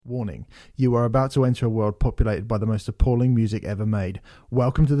Warning, you are about to enter a world populated by the most appalling music ever made.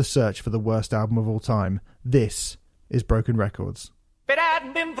 Welcome to the search for the worst album of all time. This is Broken Records. But I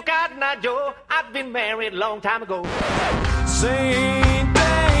hadn't been forgotten now, Joe. I've been married a long time ago. Saint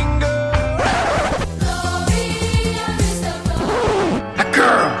Tango. A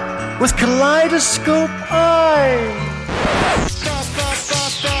girl with kaleidoscope eyes.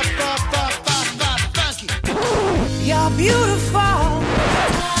 You're beautiful.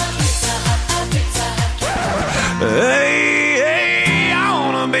 Hey, I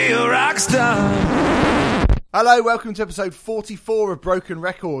wanna be a rock star. Hello, welcome to episode 44 of Broken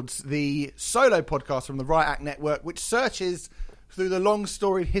Records, the solo podcast from the Right Act Network, which searches through the long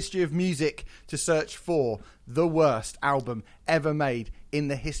storied history of music to search for the worst album ever made in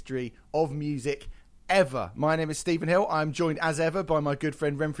the history of music ever. My name is Stephen Hill. I'm joined as ever by my good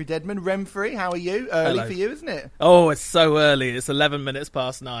friend Remfry Deadman. Remfry, how are you? Early Hello. for you, isn't it? Oh, it's so early. It's 11 minutes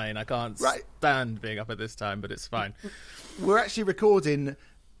past 9. I can't stand being up at this time, but it's fine. We're actually recording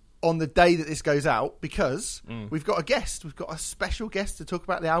on the day that this goes out because we've got a guest. We've got a special guest to talk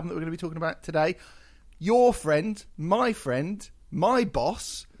about the album that we're going to be talking about today. Your friend, my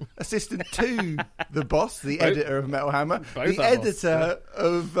boss, assistant to the boss, the editor of Metal Hammer, Both the our editor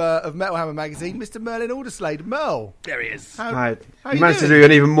of Metal Hammer magazine, Mr. Merlin Alderslade. Merle. There he is. Hi. how You you managed to doing? do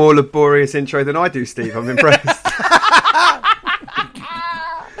an even more laborious intro than I do, Steve. I'm impressed.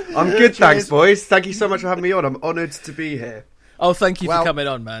 I'm good, thanks, boys. Thank you so much for having me on. I'm honoured to be here. Oh, thank you Well- for coming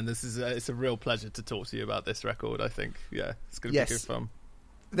on, man. This is it's a real pleasure to talk to you about this record, I think. Yeah, it's going to Yes. be good fun.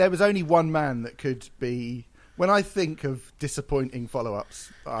 There was only one man that could be... When I think of disappointing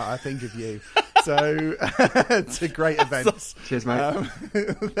follow-ups, I think of you. So, to great events. Cheers, mate.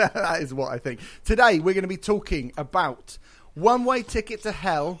 That is what I think. Today, we're going to be talking about One Way Ticket to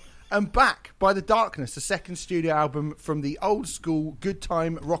Hell and Back by The Darkness, the second studio album from the old school good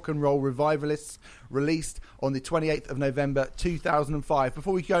time rock and roll revivalists, released on the 28th of November 2005.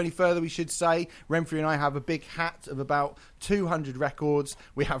 Before we go any further, we should say Remfry and I have a big hat of about 200 records.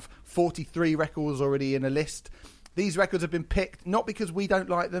 We have 43 records already in a list. These records have been picked not because we don't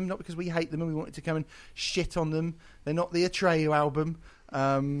like them, not because we hate them and we wanted to come and shit on them. They're not the Atreyu album.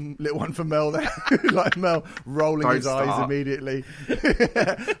 Little one for Mel there. Like Mel rolling Don't his eyes start. immediately.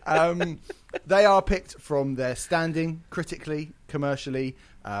 They are picked from their standing critically, commercially,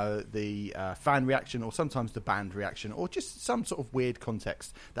 the fan reaction, or sometimes the band reaction, or just some sort of weird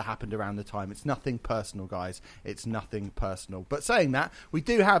context that happened around the time. It's nothing personal, guys. It's nothing personal. But saying that, we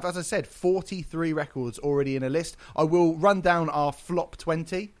do have, as I said, 43 records already in a list. I will run down our flop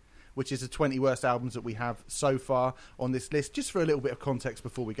 20, which is the 20 worst albums that we have so far on this list, just for a little bit of context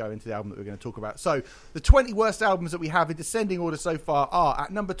before we go into the album that we're going to talk about. So, the 20 worst albums that we have in descending order so far are,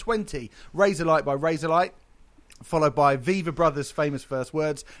 at number 20, Razorlight by Razorlight, followed by Viva Brothers' famous first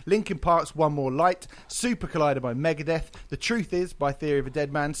words, Linkin Park's One More Light, Super Collider by Megadeth, The Truth Is by Theory of a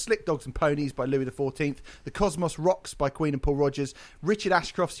Dead Man, Slick Dogs and Ponies by Louis XIV, The Cosmos Rocks by Queen and Paul Rodgers, Richard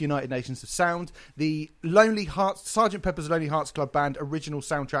Ashcroft's United Nations of Sound, the Sgt. Pepper's Lonely Hearts Club Band original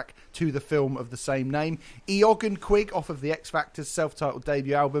soundtrack to the film of the same name, Eoghan Quigg off of the X Factor's self-titled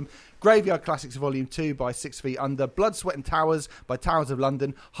debut album, Graveyard Classics Volume 2 by 6 Feet Under, Blood, Sweat and Towers by Towers of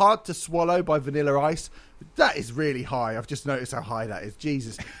London, Hard to Swallow by Vanilla Ice. That is really high. I've just noticed how high that is.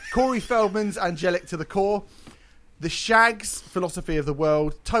 Jesus. Corey Feldman's Angelic to the Core, The Shags' Philosophy of the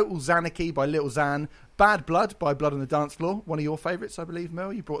World, Total Xanarchy by Little Xan, Bad Blood by Blood on the Dance Floor, one of your favourites, I believe,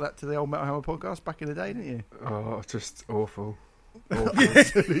 Mel. You brought that to the old Metal Hammer podcast back in the day, didn't you? Oh, just awful.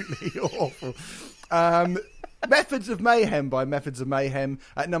 Absolutely awful. Methods of Mayhem by Methods of Mayhem.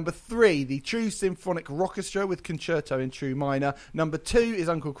 At number 3, the True Symphonic Orchestra with Concerto in True Minor. Number 2 is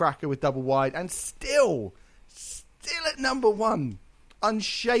Uncle Kracker with Double Wide. And still at number 1,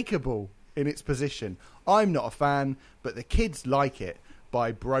 Unshakable in its position. I'm not a fan, but the kids like it,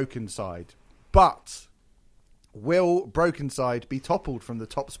 by Broken Side. But will Broken Side be toppled from the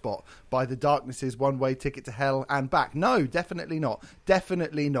top spot by The Darkness's One Way Ticket to Hell and Back? No, definitely not.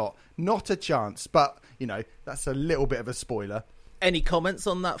 Definitely not. Not a chance. But, you know, that's a little bit of a spoiler. Any comments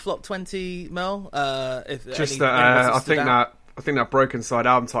on that flop 20, Mel? Just that I think that Broken Side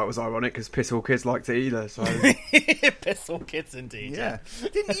album title was ironic because Piss All Kids liked it either. So Piss all kids indeed. Yeah.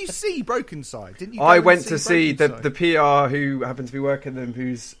 Didn't you see Broken Side? Didn't you? Go I and went to see Broken Side? the PR who happened to be working them,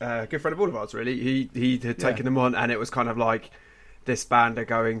 who's a good friend of all of ours. Really, he had taken them on, and it was kind of like this band are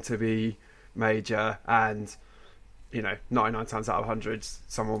going to be major, and you know, 99 times out of 100,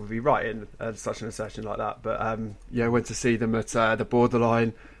 someone would be right in such an assertion like that. But I went to see them at the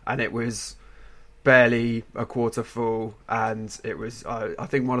Borderline, and it was barely a quarter full, and it was I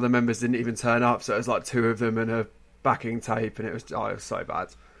think one of the members didn't even turn up, so it was like two of them and a backing tape, and it was so bad.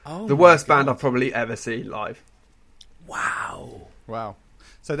 The worst band I've probably ever seen live. Wow.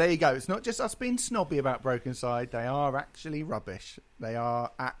 So there you go. It's not just us being snobby about Broken Side. They are actually rubbish. They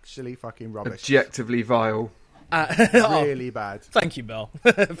are actually fucking rubbish. Objectively vile. Really bad. Thank you, Bill,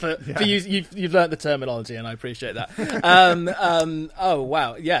 for you've learnt the terminology, and I appreciate that. Oh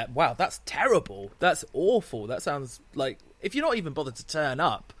wow, yeah, wow, that's terrible. That's awful. That sounds like if you're not even bothered to turn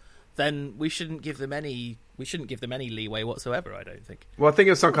up, then we shouldn't give them any leeway whatsoever. I don't think. Well, I think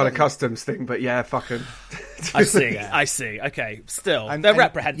it was some kind of customs thing, but yeah, fucking. I see. Okay, still, they're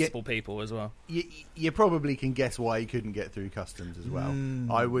reprehensible people as well. You probably can guess why he couldn't get through customs as well.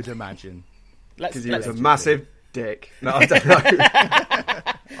 I would imagine. Because he was a massive dick. No, I don't know.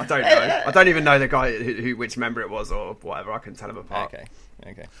 I don't know. I don't even know the guy which member it was or whatever. I couldn't tell him apart.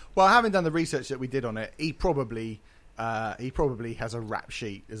 Okay. Well, having done the research that we did on it, he probably has a rap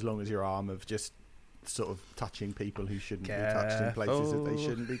sheet as long as your arm of just sort of touching people who shouldn't be touched in places that they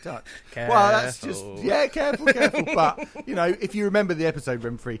shouldn't be touched. Well, that's just careful. But if you remember the episode,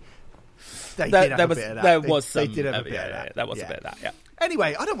 Renfrey, they did have a bit of that. There was some. They did have a bit of that. There was a bit of that. Yeah.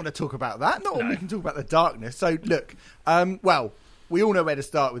 Anyway, I don't want to talk about that. Not when we can talk about the darkness. So, look, we all know where to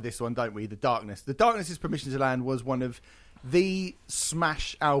start with this one, don't we? The Darkness. The Darkness's Permission to Land was one of the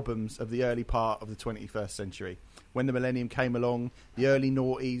smash albums of the early part of the 21st century. When the millennium came along, the early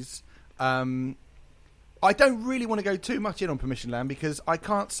noughties. I don't really want to go too much in on Permission Land because I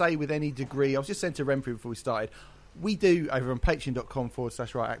can't say with any degree. I was just saying to Renfrew before we started, we do over on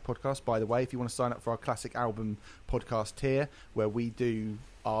patreon.com/Right Act Podcast, by the way, if you want to sign up for our classic album podcast tier, where we do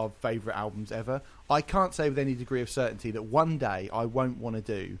our favourite albums ever. I can't say with any degree of certainty that one day I won't want to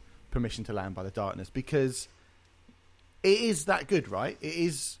do Permission to Land by the Darkness because it is that good, right? It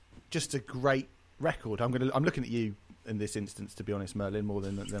is just a great record. I'm looking at you in this instance, to be honest, Merlin, more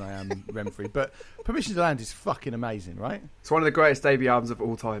than I am Renfrew. But Permission to Land is fucking amazing, right? It's one of the greatest debut albums of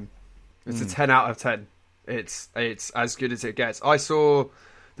all time. It's a 10 out of 10. It's as good as it gets. I saw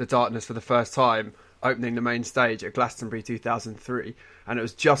The Darkness for the first time opening the main stage at Glastonbury 2003, and it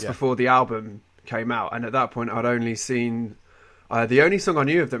was just before the album came out. And at that point, I'd only seen the only song I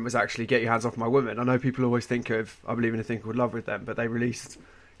knew of them was actually "Get Your Hands Off My Woman." I know people always think of "I Believe in a Thing Called Love" with them, but they released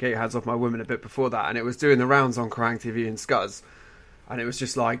 "Get Your Hands Off My Woman" a bit before that, and it was doing the rounds on Kerrang TV and Scuzz, and it was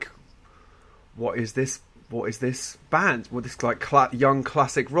just like, what is this band? Well, this like young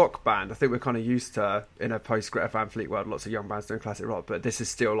classic rock band. I think we're kind of used to, in a post Greta Van Fleet world, lots of young bands doing classic rock, but this is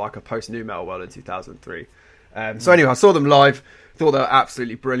still like a post nu metal world in 2003. So anyway, I saw them live, thought they were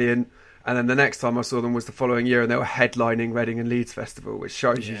absolutely brilliant, and then the next time I saw them was the following year, and they were headlining Reading and Leeds Festival, which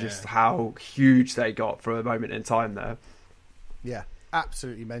shows you just how huge they got for a moment in time there. Yeah.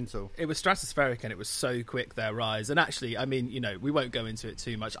 Absolutely mental. It was stratospheric and it was so quick, their rise. And actually, I mean, we won't go into it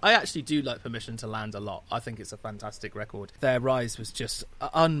too much. I actually do like Permission to Land a lot. I think it's a fantastic record. Their rise was just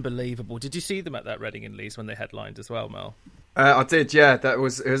unbelievable. Did you see them at that Reading and Leeds when they headlined as well, Mel? I did, yeah. It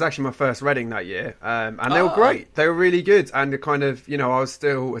was actually my first Reading that year. And they were great. They were really good. And kind of, I was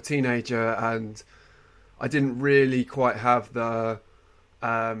still a teenager and I didn't really quite have the,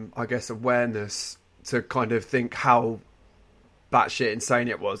 I guess, awareness to kind of think how batshit insane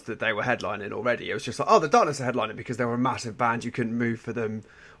it was that they were headlining already. It was just like, the Darkness are headlining because they were a massive band. You couldn't move for them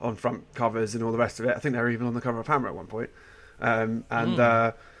on front covers and all the rest of it. I think they were even on the cover of Hammer at one point. So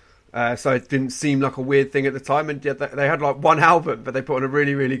it didn't seem like a weird thing at the time. And yet they had like one album, but they put on a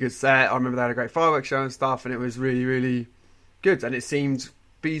really, really good set. I remember they had a great fireworks show and stuff, and it was really, really good. And it seemed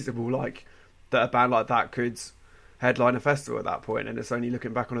feasible, like that a band like that could headline a festival at that point. And it's only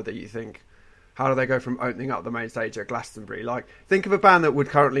looking back on it that you think, how do they go from opening up the main stage at Glastonbury? Like, think of a band that would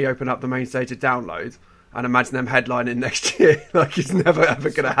currently open up the main stage at Download and imagine them headlining next year. Like, it's never,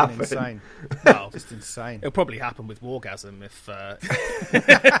 ever going to happen. Insane. Well, just insane. It'll probably happen with Wargasm if...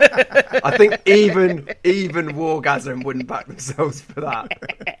 I think even Wargasm wouldn't back themselves for that.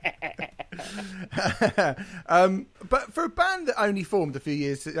 But for a band that only formed a few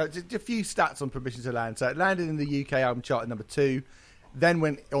years... just a few stats on Permission to Land. So it landed in the UK album chart at number 2. Then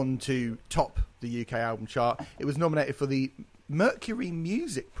went on to top the UK album chart. It was nominated for the Mercury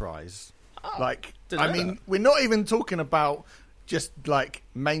Music Prize. We're not even talking about just like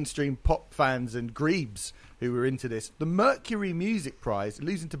mainstream pop fans and greebs who were into this. The Mercury Music Prize,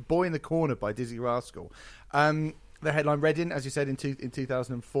 losing to Boy in the Corner by Dizzy Rascal. The headline Reading, as you said, in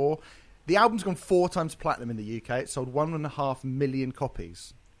 2004. The album's gone 4 times platinum in the UK. It sold 1.5 million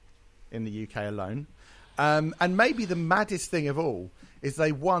copies in the UK alone. And maybe the maddest thing of all is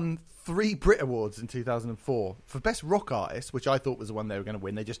they won 3 Brit Awards in 2004 for Best Rock Artist, which I thought was the one they were going to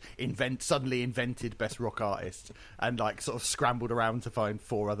win. They just suddenly invented Best Rock Artist and like sort of scrambled around to find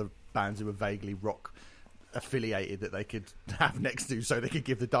 4 other bands who were vaguely rock affiliated that they could have next to, so they could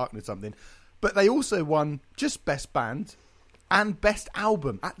give the Darkness something. But they also won just Best Band and Best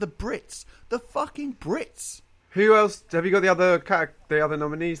Album at the Brits. The fucking Brits. Who else? Have you got the other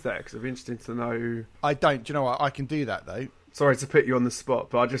nominees there? Because it'd be interesting to know. I don't. Do you know what? I can do that, though. Sorry to put you on the spot,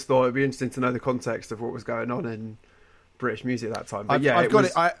 but I just thought it'd be interesting to know the context of what was going on in British music at that time. But I've got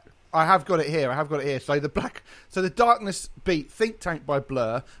it. I have got it here. So the Darkness beat Think Tank by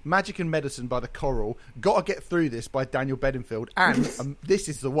Blur, Magic and Medicine by The Coral, Gotta Get Through This by Daniel Bedingfield, and this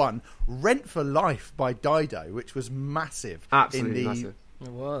is the one, Rent for Life by Dido, which was massive. Absolutely in the massive. It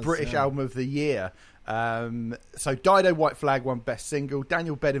was, British Album of the Year. So Dido White Flag won Best Single,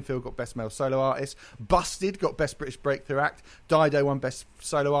 Daniel Bedingfield got Best Male Solo Artist, Busted got Best British Breakthrough Act, Dido won Best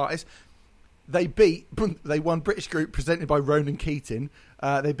Solo Artist. They won British Group presented by Ronan Keating.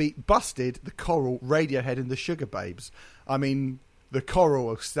 They beat Busted, The Coral, Radiohead and The Sugar Babes. I mean, The Coral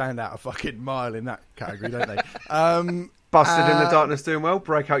will stand out a fucking mile in that category, don't they? Busted in the Darkness doing well,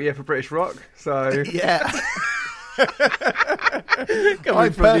 breakout year for British rock. So yeah.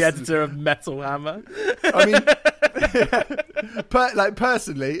 Coming from the editor of Metal Hammer. I mean,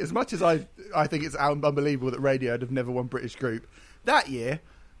 personally, as much as I think it's unbelievable that Radiohead have never won British Group, that year,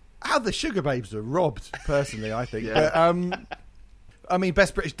 how the Sugar Babes were robbed, personally, I think. Yeah. But, I mean,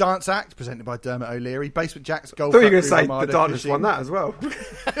 Best British Dance Act, presented by Dermot O'Leary. Basement Jaxx, Gold I thought you were Factory, going to say Ramada, the Darkness Cushing. won that as well.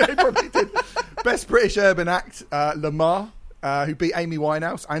 They probably did. Best British Urban Act, Lamar, who beat Amy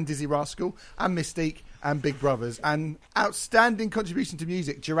Winehouse and Dizzy Rascal, and Mystique and Big Brothers. And outstanding contribution to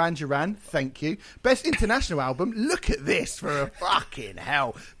music, Duran Duran, thank you. Best International Album, look at this for a fucking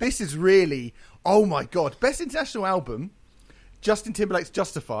hell. This is really, oh my God. Best International Album, Justin Timberlake's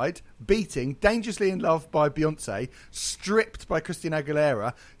Justified, beating Dangerously in Love by Beyonce, Stripped by Christina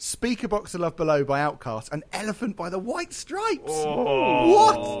Aguilera, Speaker Box of Love Below by Outkast, and Elephant by the White Stripes.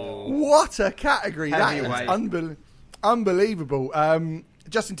 Oh. What a category. That Heavyweight. is unbelievable.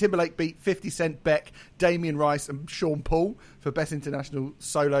 Justin Timberlake beat 50 Cent, Beck, Damien Rice and Sean Paul for Best International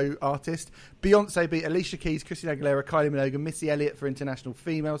Solo Artist. Beyonce beat Alicia Keys, Christina Aguilera, Kylie Minogue and Missy Elliott for International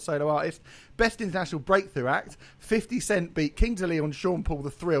Female Solo Artist. Best International Breakthrough Act, 50 Cent beat Kings of Leon, Sean Paul,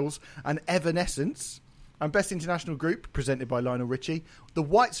 The Thrills and Evanescence. And Best International Group, presented by Lionel Richie. The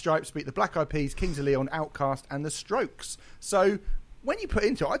White Stripes beat the Black Eyed Peas, Kings of Leon, Outkast and The Strokes. So when you put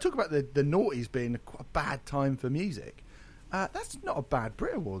into it, I talk about the noughties being quite a bad time for music. That's not a bad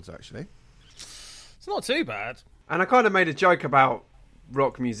Brit Awards, actually. It's not too bad. And I kind of made a joke about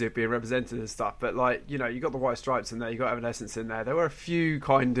rock music being represented and stuff, but like, you know, you got the White Stripes in there, you got Evanescence in there. There were a few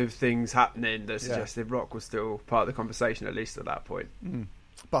kind of things happening that suggested rock was still part of the conversation, at least at that point.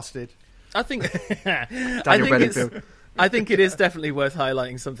 Busted. I think Daniel Bedingfield. I think it is definitely worth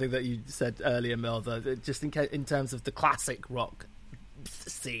highlighting something that you said earlier, Mel, though, that just in terms of the classic rock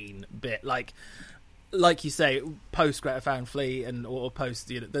scene bit, like you say, post Greta Van Fleet and or post,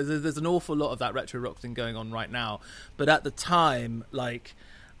 you know, there's an awful lot of that retro rock thing going on right now. But at the time, like,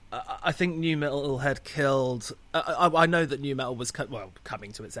 I think nu metal had killed. I know that nu metal was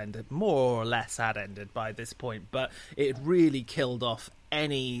coming to its end, it more or less had ended by this point, but it really killed off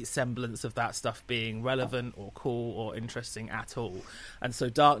any semblance of that stuff being relevant or cool or interesting at all. And so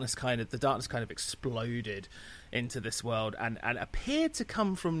the darkness kind of exploded into this world and appeared to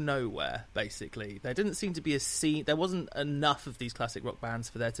come from nowhere. Basically, there didn't seem to be a scene. There wasn't enough of these classic rock bands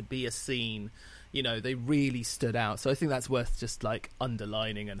for there to be a scene. You know, they really stood out. So I think that's worth just like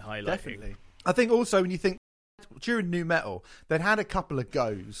underlining and highlighting. Definitely. I think also when you think during nu metal, they'd had a couple of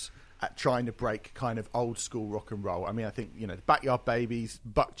goes at trying to break kind of old school rock and roll. I mean, I think, you know, the Backyard Babies,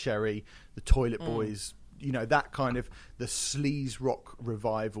 Buck Cherry, the Toilet Boys, you know, that kind of the sleaze rock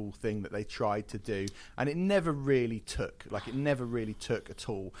revival thing that they tried to do. And it never really took. Like, it never really took at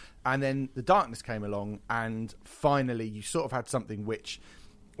all. And then the Darkness came along and finally you sort of had something which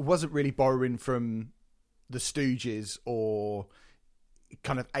wasn't really borrowing from the Stooges or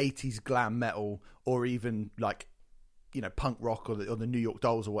kind of 80s glam metal or even like, you know, punk rock or the New York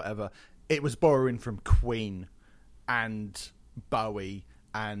Dolls or whatever. It was borrowing from Queen and Bowie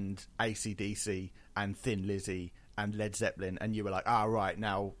and AC/DC and Thin Lizzy and Led Zeppelin, and you were like, right,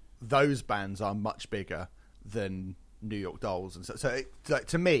 now those bands are much bigger than New York Dolls. And so like,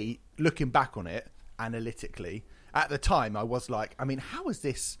 to me, looking back on it analytically, at the time I was like, I mean, how is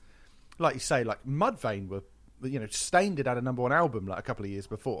this, like you say, like Mudvayne were, you know, Stained had a #1 album like a couple of years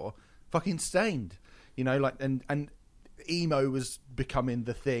before, fucking Stained, you know, like, and emo was becoming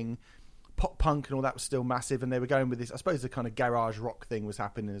the thing, pop punk and all that was still massive, and they were going with this, I suppose the kind of garage rock thing was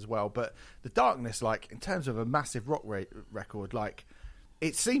happening as well. But the Darkness, like, in terms of a massive rock record, like,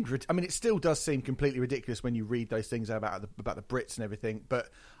 it seemed, I mean, it still does seem completely ridiculous when you read those things about the Brits and everything, but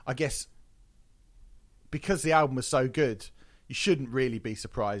I guess because the album was so good, you shouldn't really be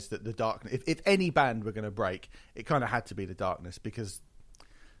surprised that The Darkness, if any band were going to break, it kind of had to be The Darkness, because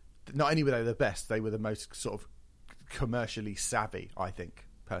not only were they the best, they were the most sort of commercially savvy, I think,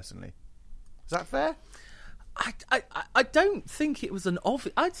 personally. Is that fair? I don't think it was an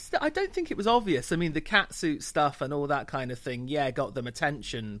obvious. I don't think it was obvious. I mean, the catsuit stuff and all that kind of thing, got them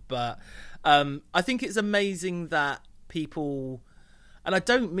attention. But I think it's amazing that people, and I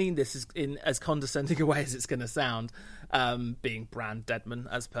don't mean this as condescending a way as it's going to sound, being Brand Deadman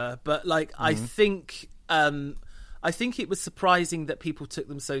as per, but like I think it was surprising that people took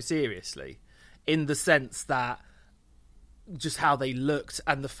them so seriously, in the sense that just how they looked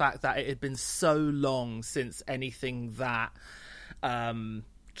and the fact that it had been so long since anything that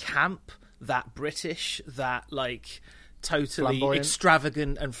camp, that British, that like totally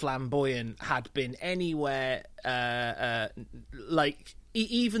extravagant and flamboyant had been anywhere like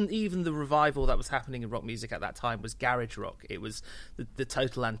even the revival that was happening in rock music at that time was garage rock. It was the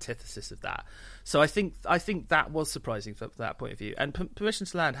total antithesis of that. So I think that was surprising from that point of view. And Permission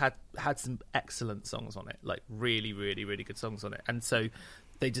to Land had some excellent songs on it, like really, really, really good songs on it. And so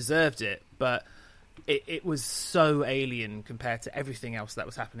they deserved it, but it was so alien compared to everything else that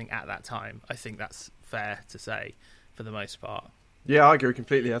was happening at that time. I think that's fair to say, for the most part. Yeah, I agree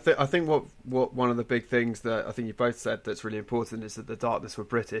completely. I think what one of the big things that I think you both said that's really important is that The Darkness were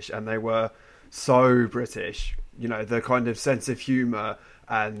British, and they were so British. You know, the kind of sense of humour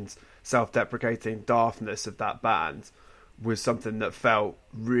and self-deprecating daftness of that band was something that felt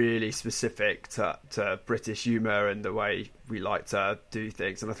really specific to British humour and the way we like to do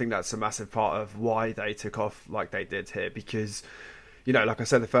things. And I think that's a massive part of why they took off like they did here, because, you know, like I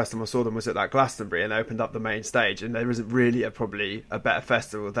said, the first time I saw them was at that Glastonbury, and they opened up the main stage, and there isn't really probably a better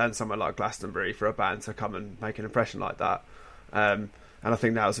festival than somewhere like Glastonbury for a band to come and make an impression like that. And I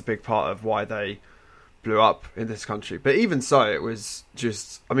think that was a big part of why they blew up in this country. But even so, it was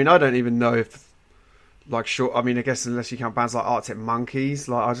just, I mean, I don't even know if, like, sure, I mean, I guess unless you count bands like Arctic Monkeys,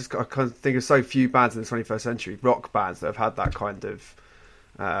 like I kind of think of so few bands in the 21st century, rock bands, that have had that kind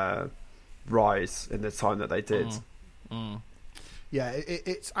of rise in the time that they did. Yeah,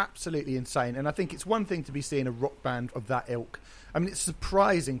 it's absolutely insane. And I think it's one thing to be seeing a rock band of that ilk. I mean, it's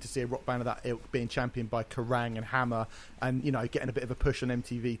surprising to see a rock band of that ilk being championed by Kerrang and Hammer, and, you know, getting a bit of a push on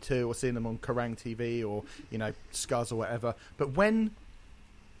MTV2, or seeing them on Kerrang TV, or, you know, Scuzz or whatever. But when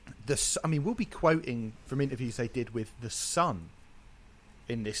we'll be quoting from interviews they did with The Sun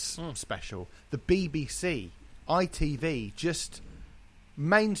in this special, the BBC, ITV, just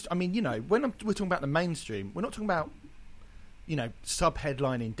I mean, you know, when we're talking about the mainstream, we're not talking about, you know,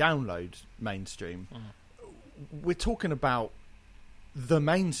 sub-headlining download mainstream. We're talking about do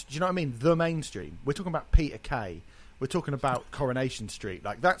you know what I mean? The mainstream. We're talking about Peter Kay. We're talking about Coronation Street.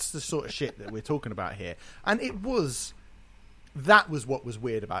 Like, that's the sort of shit that we're talking about here. And that was what was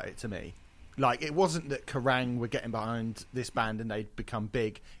weird about it to me. Like, it wasn't that Kerrang were getting behind this band and they'd become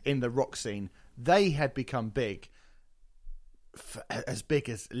big in the rock scene. They had become big, as big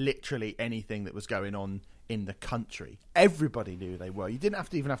as literally anything that was going on in the country. Everybody knew they were. You didn't have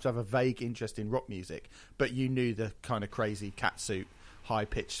to have a vague interest in rock music, but you knew the kind of crazy catsuit,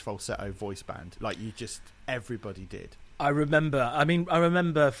 high-pitched falsetto voice band. Like, everybody did. I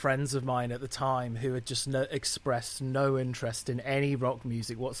remember friends of mine at the time who had just expressed no interest in any rock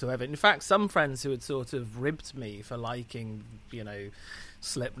music whatsoever. In fact, some friends who had sort of ribbed me for liking, you know,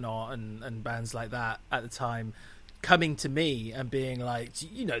 Slipknot and bands like that at the time, coming to me and being like,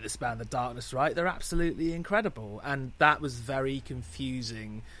 you know this band, The Darkness, right? They're absolutely incredible. And that was very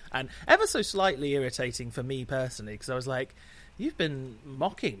confusing and ever so slightly irritating for me personally, because I was like, you've been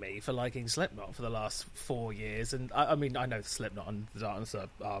mocking me for liking Slipknot for the last 4 years. And I mean, I know Slipknot and The Darkness are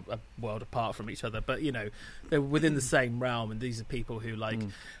a world apart from each other, but, you know, they're within the same realm. And these are people who, like,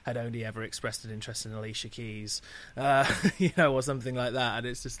 had only ever expressed an interest in Alicia Keys, you know, or something like that. And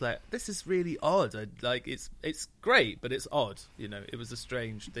it's just like, this is really odd. It's great, but it's odd. You know, it was a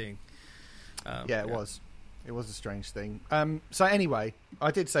strange thing. It was. It was a strange thing. So anyway, I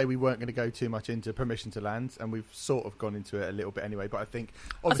did say we weren't going to go too much into Permission to Land, and we've sort of gone into it a little bit anyway. But I think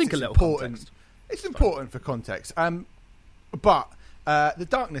it's a little important. Context. It's important for context. But The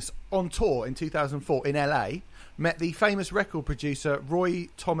Darkness on tour in 2004 in LA met the famous record producer Roy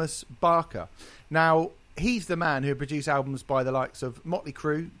Thomas Barker. Now, he's the man who produced albums by the likes of Motley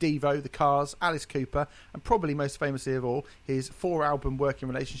Crue, Devo, The Cars, Alice Cooper, and probably most famously of all, his 4-album working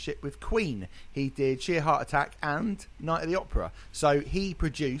relationship with Queen. He did Sheer Heart Attack and Night of the Opera. So he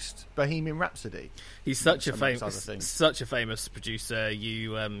produced Bohemian Rhapsody. He's such a famous producer.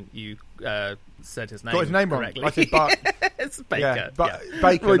 You said his name. Got his name correctly. wrong. I said Barker. It's Baker. Yeah,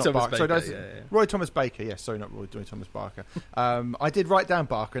 Baker, Roy not Thomas Barker. Baker. So Yeah. Roy Thomas Baker. Yes, sorry, not Roy Thomas Barker. I did write down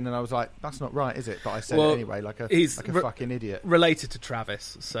Barker, and then I was like, "That's not right, is it?" But I said it anyway, like a fucking idiot. Related to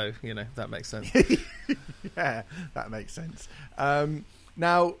Travis, so that makes sense. Yeah, that makes sense.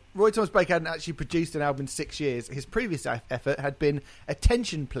 Now, Roy Thomas Baker hadn't actually produced an album in 6 years. His previous effort had been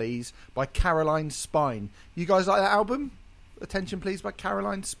Attention Please by Caroline Spine. You guys like that album? Attention Please by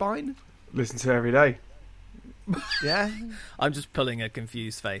Caroline Spine? Listen to it every day. Yeah? I'm just pulling a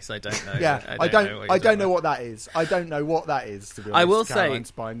confused face. I don't know. Yeah, I don't know what that is. I don't know what that is, to be honest. I will Caroline say,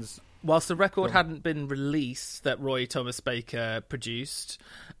 Spine's... whilst the record hadn't been released that Roy Thomas Baker produced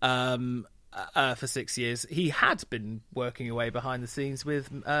for 6 years, he had been working away behind the scenes with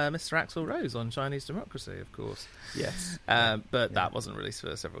Mr. Axl Rose on Chinese Democracy, of course. Yes. But that wasn't released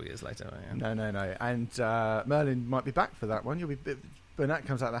for several years later. Yeah. No. And Merlin might be back for that one. You'll be... When that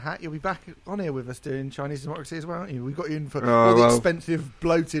comes out of the hat, you'll be back on here with us doing Chinese Democracy as well, aren't you? We've got you in for all the expensive,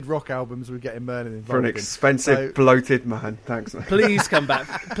 bloated rock albums we're getting Merlin involved in. For an expensive, bloated man. Thanks, mate. Please come back.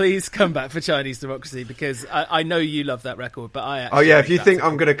 Please come back for Chinese Democracy, because I know you love that record, but I actually... Oh, yeah, if you think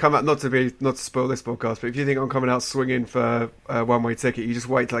I'm going to come out, not to spoil this podcast, but if you think I'm coming out swinging for a one-way ticket, you just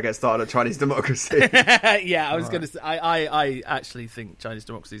wait till I get started at Chinese Democracy. Yeah, I was going to say, I actually think Chinese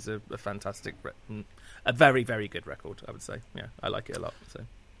Democracy is a fantastic... A very, very good record, I would say. Yeah, I like it a lot.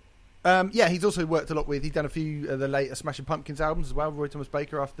 So, yeah, he's also worked a lot with... He's done a few of the later Smashing Pumpkins albums as well, Roy Thomas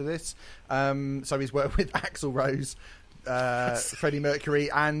Baker after this. So he's worked with Axl Rose, Freddie Mercury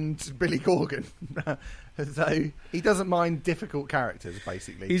and Billy Corgan. So he doesn't mind difficult characters,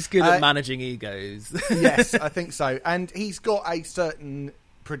 basically. He's good at managing egos. Yes, I think so. And he's got a certain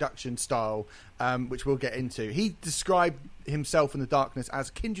production style, which we'll get into. He described himself in the darkness as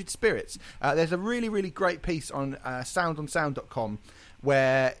kindred spirits. There's a really, really great piece on soundonsound.com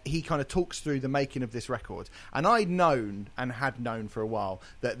where he kind of talks through the making of this record. And I'd known and had known for a while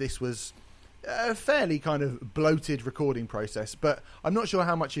that this was a fairly kind of bloated recording process, but I'm not sure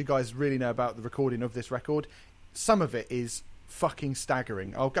how much you guys really know about the recording of this record. Some of it is fucking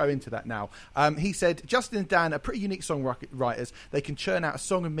staggering. I'll go into that now. He said, Justin and Dan are pretty unique songwriters. They can churn out a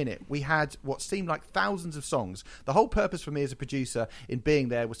song a minute. We had what seemed like thousands of songs. The whole purpose for me as a producer in being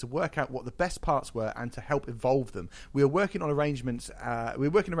there was to work out what the best parts were and to help evolve them. We were working arrangements out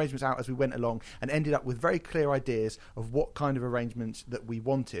as we went along and ended up with very clear ideas of what kind of arrangements that we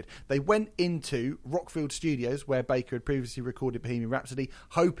wanted. They went into Rockfield Studios, where Baker had previously recorded Bohemian Rhapsody,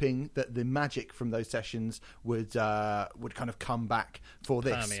 hoping that the magic from those sessions would kind of come back for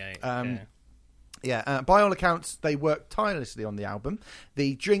this. By all accounts, they worked tirelessly on the album.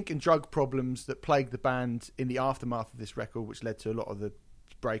 The drink and drug problems that plagued the band in the aftermath of this record, which led to a lot of the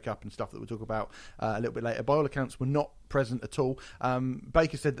breakup and stuff that we'll talk about a little bit later, by all accounts were not present at all.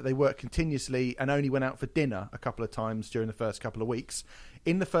 Baker said that they worked continuously and only went out for dinner a couple of times during the first couple of weeks.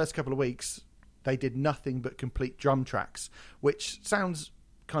 In the first couple of weeks, they did nothing but complete drum tracks, which sounds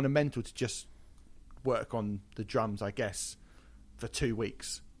kind of mental to just work on the drums, I guess, for 2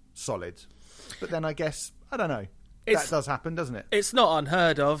 weeks solid. But then I guess, I don't know, that does happen, doesn't it? It's not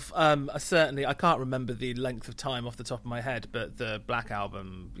unheard of. I can't remember the length of time off the top of my head, but the Black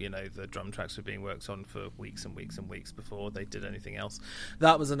Album, the drum tracks were being worked on for weeks and weeks and weeks before they did anything else.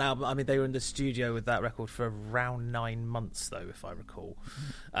 That was an album, they were in the studio with that record for around 9 months, though, if I recall.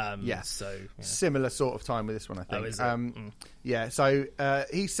 Similar sort of time with this one, I think. Oh, is it? Yeah, so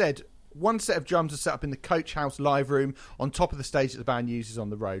he said... One set of drums was set up in the Coach House live room on top of the stage that the band uses on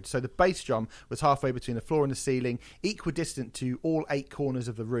the road. So the bass drum was halfway between the floor and the ceiling, equidistant to all 8 corners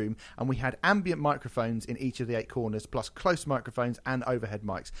of the room, and we had ambient microphones in each of the 8 corners, plus close microphones and overhead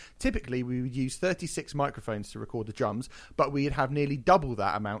mics. Typically, we would use 36 microphones to record the drums, but we'd have nearly double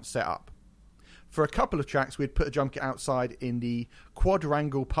that amount set up. For a couple of tracks, we'd put a drum kit outside in the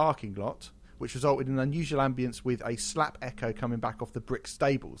quadrangle parking lot, which resulted in unusual ambience with a slap echo coming back off the brick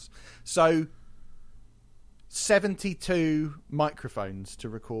stables. So, 72 microphones to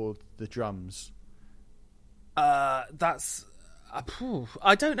record the drums. That's...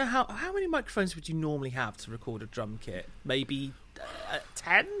 I don't know how many microphones would you normally have to record a drum kit? Maybe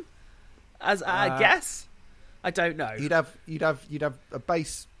 10? As I guess? I don't know. You'd have a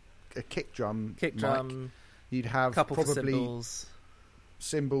bass, a kick drum, mic. You'd have couple probably... of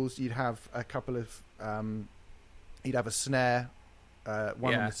cymbals, you'd have a couple of you'd have a snare,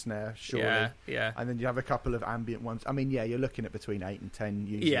 one on the snare, surely, and then you have a couple of ambient ones. You're looking at between 8 and 10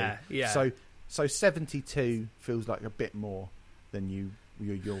 usually. So 72 feels like a bit more than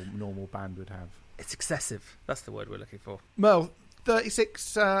your normal band would have. It's excessive. That's the word we're looking for. Well, 72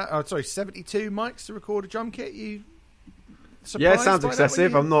 mics to record a drum kit. surprised it sounds by that,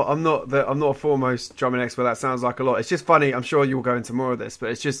 excessive. were I'm not a foremost drumming expert. That sounds like a lot. It's just funny. I'm sure you'll go into more of this, but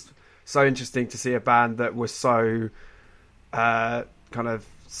it's just so interesting to see a band that was so kind of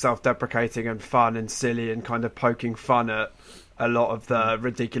self-deprecating and fun and silly and kind of poking fun at a lot of the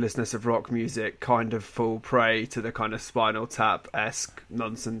ridiculousness of rock music kind of fall prey to the kind of Spinal Tap-esque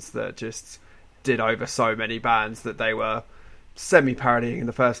nonsense that just did over so many bands that they were semi-parodying in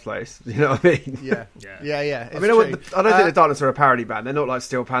the first place. You know what I mean? Yeah. I mean, I don't think the Darkness are a parody band. They're not like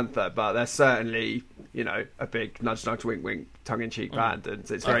Steel Panther, but they're certainly, you know, a big nudge, nudge, wink, wink, tongue-in-cheek band. And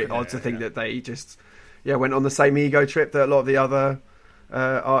it's very odd to think that they just, went on the same ego trip that a lot of the other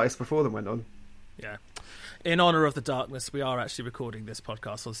artists before them went on. Yeah. In honour of the Darkness, we are actually recording this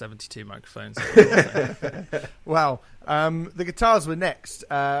podcast on 72 microphones. Wow. The guitars were next.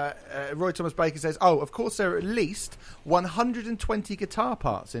 Roy Thomas Baker says, of course there are at least 120 guitar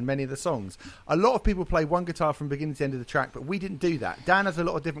parts in many of the songs. A lot of people play one guitar from beginning to end of the track, but we didn't do that. Dan has a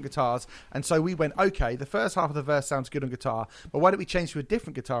lot of different guitars, and so we went, okay, the first half of the verse sounds good on guitar, but why don't we change to a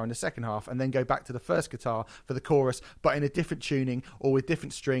different guitar in the second half and then go back to the first guitar for the chorus, but in a different tuning or with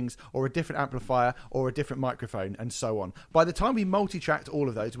different strings or a different amplifier or a different microphone, and so on. By the time we multi-tracked all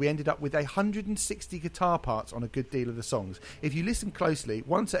of those, we ended up with 160 guitar parts on a good deal of the songs. If you listen closely,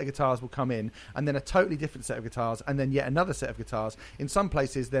 one set of guitars will come in and then a totally different set of guitars and then yet another set of guitars. In some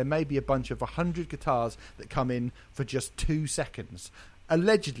places there may be a bunch of 100 guitars that come in for just 2 seconds.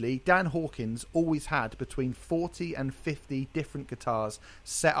 Allegedly, Dan Hawkins always had between 40 and 50 different guitars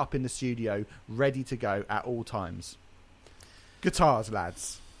set up in the studio ready to go at all times. Guitars,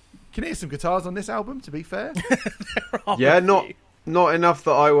 lads. Can you hear some guitars on this album, to be fair? Not enough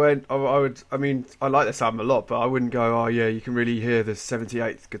that I went. I mean, I like this album a lot, but I wouldn't go. Oh yeah, you can really hear the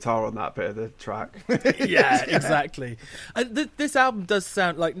 78th guitar on that bit of the track. Yeah, exactly. This album does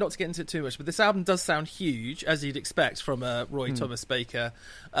sound like, not to get into it too much, but this album does sound huge, as you'd expect from a Roy Thomas Baker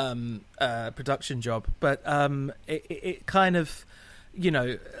production job. But it kind of,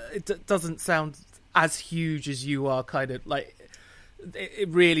 it doesn't sound as huge as you are kind of like. It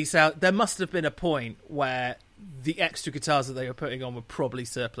really sounds. There must have been a point where the extra guitars that they were putting on were probably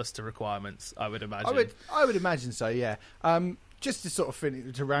surplus to requirements, I would imagine. I would imagine so, yeah. Just to sort of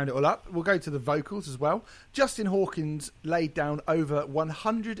to round it all up, we'll go to the vocals as well. Justin Hawkins laid down over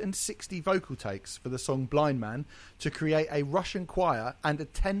 160 vocal takes for the song Blind Man to create a Russian choir and a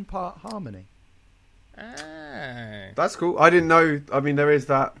 10-part harmony. That's cool. I didn't know. I mean, there is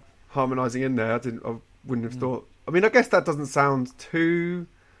that harmonising in there. I wouldn't have thought. I mean, I guess that doesn't sound too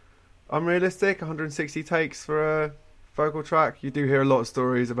unrealistic. 160 takes for a vocal track. You do hear a lot of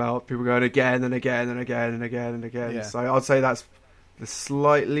stories about people going again and again and again and again and again. Yeah. So I'd say that's the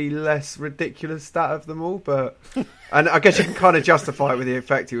slightly less ridiculous stat of them all. But and I guess you can kind of justify it with the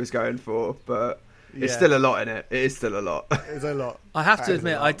effect he was going for. But it's still a lot in it. It is still a lot. It's a lot. I have to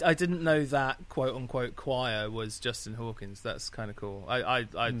admit, I didn't know that quote unquote choir was Justin Hawkins. That's kind of cool. I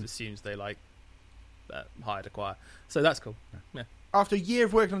assumed they hired a choir, so that's cool. Yeah. After a year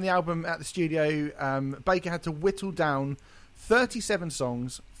of working on the album at the studio, Baker had to whittle down 37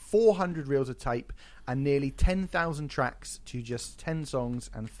 songs, 400 reels of tape, and nearly 10,000 tracks to just 10 songs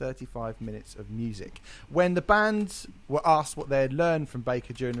and 35 minutes of music. When the band were asked what they had learned from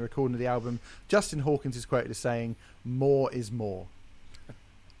Baker during the recording of the album, Justin Hawkins is quoted as saying, "More is more."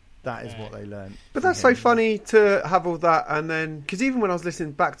 That is what they learned. But that's so funny to have all that, and then because even when I was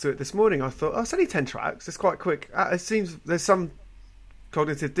listening back to it this morning, I thought, it's only 10 tracks. It's quite quick. It seems there's some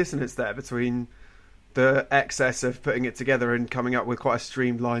cognitive dissonance there between the excess of putting it together and coming up with quite a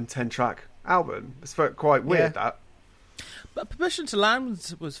streamlined 10-track album. It's quite weird that. But Permission to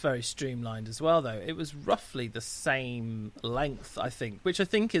Land was very streamlined as well, though. It was roughly the same length, I think, which I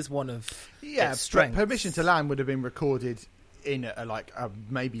think is one of its strengths. Permission to Land would have been recorded in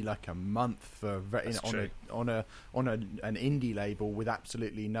maybe a month on an indie label with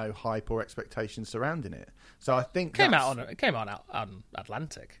absolutely no hype or expectations surrounding it. So I think it came out on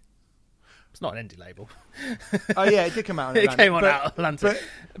Atlantic. It's not an indie label. Oh yeah, it did come out on Atlantic. It came on Atlantic.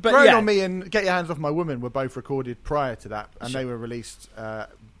 But Thrown on Me and Get Your Hands Off My Woman were both recorded prior to that, and they were released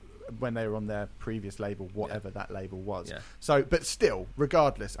when they were on their previous label, whatever that label was. Yeah. So, but still,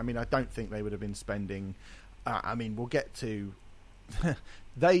 regardless, I mean, I don't think they would have been spending. We'll get to...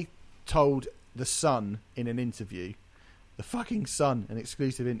 They told The Sun in an interview, the fucking Sun, an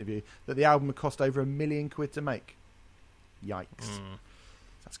exclusive interview, that the album would cost over £1 million to make. Yikes.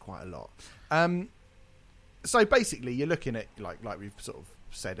 That's quite a lot. So basically, you're looking at, like we've sort of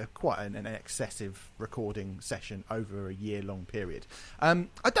said, quite an excessive recording session over a year-long period. I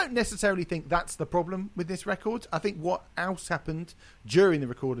don't necessarily think that's the problem with this record. I think what else happened during the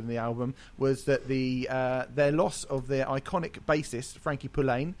recording of the album was that their loss of their iconic bassist, Frankie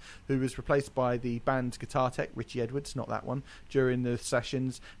Poulain, who was replaced by the band's guitar tech, Richie Edwards, not that one, during the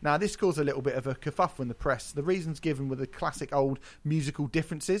sessions. Now, this caused a little bit of a kerfuffle in the press. The reasons given were the classic old musical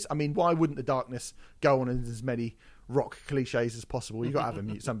differences. I mean, why wouldn't the Darkness go on as many rock cliches as possible? You've got to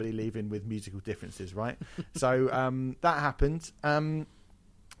have somebody leaving with musical differences, right? So that happened. The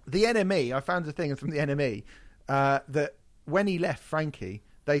NME, I found a thing from the NME that when he left Frankie,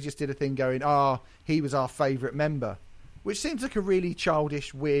 they just did a thing going, he was our favourite member, which seems like a really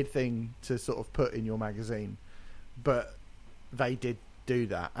childish, weird thing to sort of put in your magazine. But they did do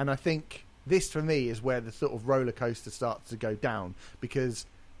that. And I think this, for me, is where the sort of roller coaster starts to go down, because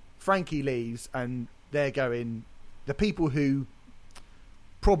Frankie leaves and they're going... The people who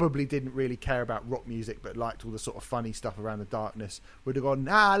probably didn't really care about rock music but liked all the sort of funny stuff around the Darkness would have gone,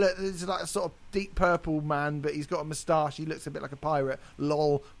 look, this is like a sort of Deep Purple man, but he's got a moustache, he looks a bit like a pirate,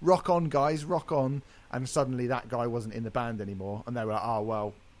 lol, rock on guys, rock on. And suddenly that guy wasn't in the band anymore, and they were like,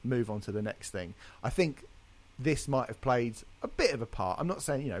 well, move on to the next thing. I think this might have played a bit of a part. I'm not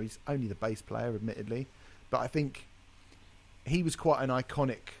saying, he's only the bass player, admittedly, but I think he was quite an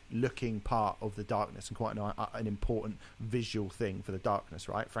iconic looking part of the Darkness and quite an important visual thing for the Darkness,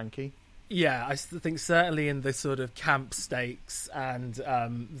 right, Frankie? Yeah, I think certainly in the sort of camp stakes, and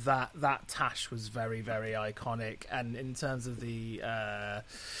that Tash was very, very iconic. And in terms of the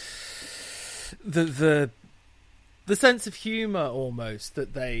sense of humour almost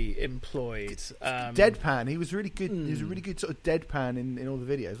that they employed, deadpan. He was really good. He was a really good sort of deadpan in all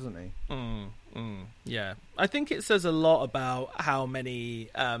the videos, wasn't he? Yeah, I think it says a lot about how many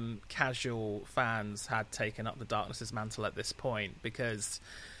casual fans had taken up the Darkness's mantle at this point, because,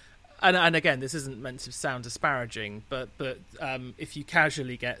 and again, this isn't meant to sound disparaging, but if you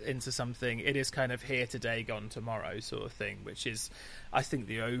casually get into something, it is kind of here today, gone tomorrow sort of thing, which is, I think,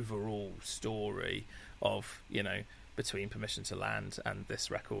 the overall story of, between Permission to Land and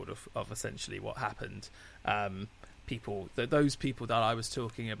this record of essentially what happened. Those people that I was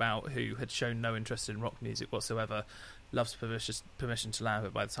talking about who had shown no interest in rock music whatsoever loved Permission to Land,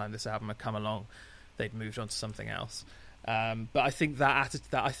 but by the time this album had come along, they'd moved on to something else. But I think that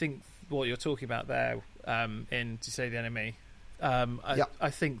I think what you're talking about there, in To Say the Enemy, I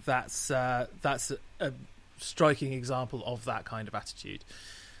think that's a striking example of that kind of attitude,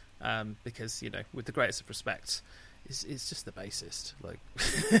 because with the greatest of respect, it's just the bassist. Like,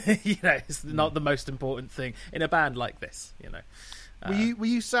 it's not the most important thing in a band like this. Were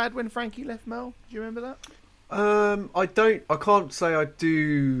you sad when Frankie left, Mel? Do you remember that? I can't say I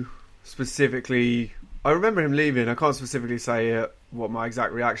do specifically. I remember him leaving. I can't specifically say what my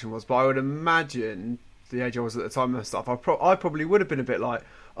exact reaction was, but I would imagine the age I was at the time and stuff, I probably would have been a bit like,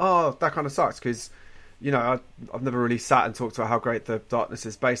 oh, that kind of sucks, because I've never really sat and talked about how great the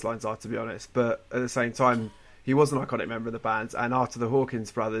Darkness's bass lines are, to be honest. But at the same time, he was an iconic member of the band, and after the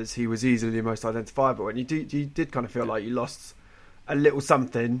Hawkins brothers, he was easily the most identifiable. And you did kind of feel like you lost a little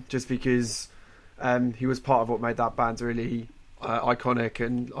something just because he was part of what made that band really iconic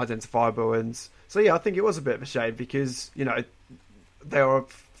and identifiable. And so, yeah, I think it was a bit of a shame because, they are a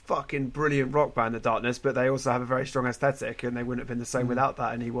fucking brilliant rock band, the Darkness, but they also have a very strong aesthetic, and they wouldn't have been the same without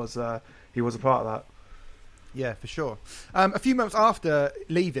that. And he was a part of that. Yeah, for sure. A few months after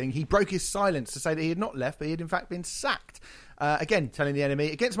leaving, he broke his silence to say that he had not left, but he had in fact been sacked. Again, telling the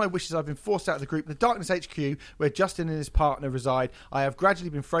NME, against my wishes, I've been forced out of the group. The Darkness HQ, where Justin and his partner reside, I have gradually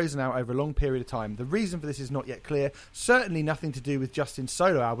been frozen out over a long period of time. The reason for this is not yet clear. Certainly nothing to do with Justin's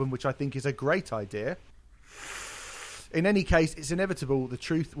solo album, which I think is a great idea. In any case, it's inevitable. The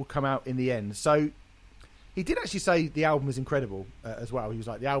truth will come out in the end. So he did actually say the album is incredible as well. He was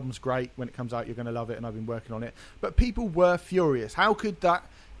like, the album's great. When it comes out, you're going to love it, and I've been working on it. But people were furious. How could that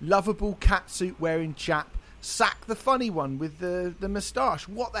lovable catsuit-wearing chap sack the funny one with the moustache?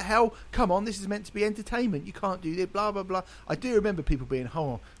 What the hell? Come on, this is meant to be entertainment. You can't do this, blah, blah, blah. I do remember people being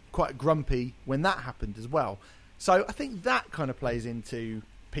quite grumpy when that happened as well. So I think that kind of plays into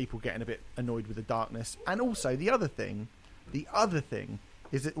people getting a bit annoyed with the Darkness. And also the other thing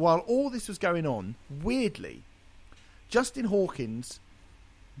is that while all this was going on, weirdly, Justin Hawkins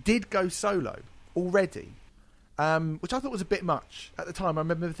did go solo already, which I thought was a bit much at the time. I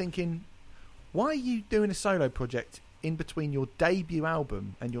remember thinking, why are you doing a solo project in between your debut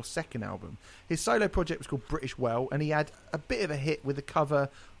album and your second album? His solo project was called British Well, and he had a bit of a hit with the cover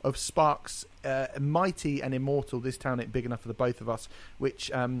of Sparks' Mighty and Immortal, This Town Ain't Big Enough for the Both of Us,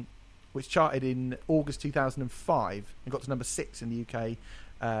 which charted in August 2005 and got to number 6 in the UK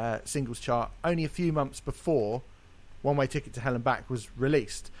singles chart only a few months before One Way Ticket to Hell and Back was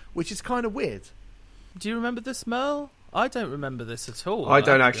released, which is kind of weird. Do you remember this, Merle? I don't remember this at all. I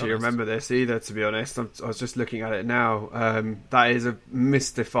don't actually remember this either, to be honest. I was just looking at it now. That is a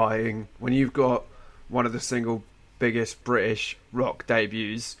mystifying... When you've got one of the single biggest British rock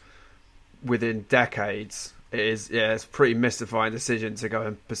debuts within decades, it's a pretty mystifying decision to go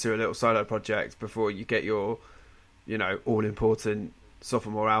and pursue a little solo project before you get your, all-important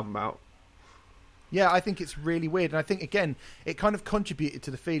sophomore album out. Yeah, I think it's really weird. And I think, again, it kind of contributed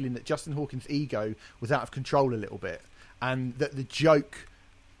to the feeling that Justin Hawkins' ego was out of control a little bit. And that the joke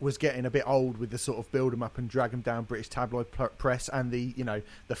was getting a bit old with the sort of build 'em up and drag 'em down British tabloid press and the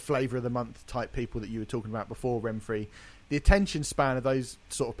flavour of the month type people that you were talking about before, Remfry. The attention span of those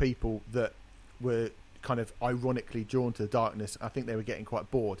sort of people that were kind of ironically drawn to the Darkness, I think they were getting quite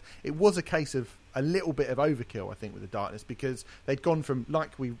bored. It was a case of a little bit of overkill, I think, with the Darkness, because they'd gone from,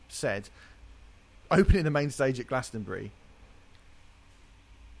 like we said, opening the main stage at Glastonbury,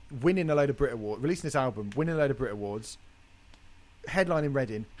 winning a load of Brit Awards, releasing this album, winning a load of Brit Awards, headlining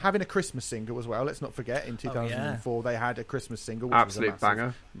Reading, having a Christmas single as well. Let's not forget, in 2004 they had a Christmas single, which absolute was a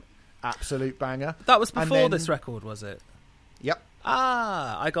banger. Absolute banger. That was before this record, was it? Yep.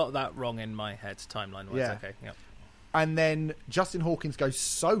 I got that wrong in my head, timeline-wise. Yeah. Okay, yep. And then Justin Hawkins goes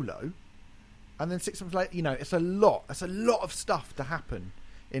solo, and then 6 months later, it's a lot. It's a lot of stuff to happen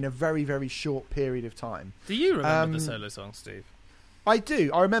in a very, very short period of time. Do you remember the solo song, Steve? I do.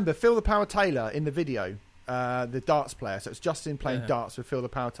 I remember Phil the Power Taylor in the video, the darts player. So it's Justin playing darts with Phil the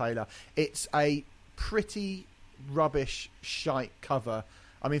Power Taylor. It's a pretty rubbish, shite cover.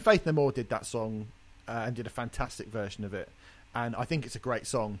 I mean, Faith No More did that song and did a fantastic version of it. And I think it's a great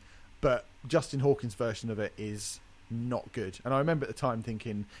song. But Justin Hawkins' version of it is not good. And I remember at the time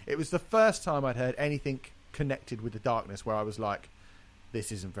thinking, it was the first time I'd heard anything connected with the Darkness where I was like,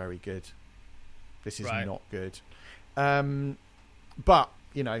 this isn't very good. This is not good. But,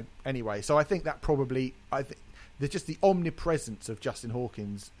 anyway, so I think that probably, just the omnipresence of Justin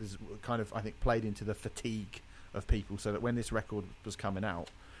Hawkins is kind of, I think, played into the fatigue of people, so that when this record was coming out,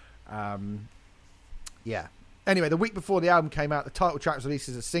 Anyway, the week before the album came out, the title track was released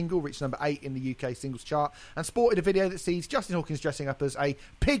as a single, reached number 8 in the UK singles chart, and sported a video that sees Justin Hawkins dressing up as a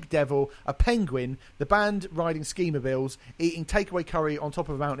pig devil, a penguin, the band riding ski-mobiles, eating takeaway curry on top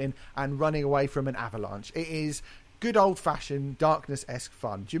of a mountain, and running away from an avalanche. It is good old-fashioned Darkness-esque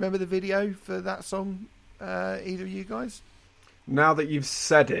fun. Do you remember the video for that song, either of you guys? Now that you've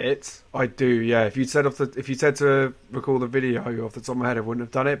said it, I do. Yeah, if you said to recall the video off the top of my head, I wouldn't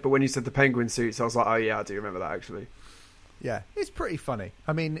have done it. But when you said the penguin suits, I was like, oh yeah, I do remember that actually. Yeah, it's pretty funny.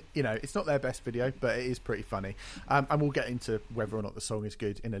 I mean, it's not their best video, but it is pretty funny. And we'll get into whether or not the song is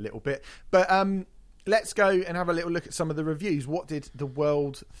good in a little bit. But let's go and have a little look at some of the reviews. What did the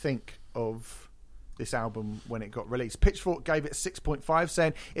world think of this album when it got released? Pitchfork gave it 6.5,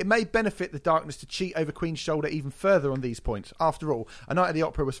 saying it may benefit the Darkness to cheat over Queen's shoulder even further on these points. After all, A Night at the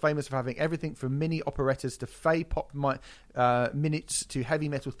Opera was famous for having everything from mini operettas to fey pop minutes to heavy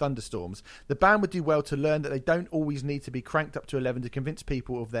metal thunderstorms. The band would do well to learn that they don't always need to be cranked up to 11 to convince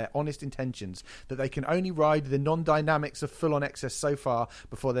people of their honest intentions, that they can only ride the non-dynamics of full-on excess so far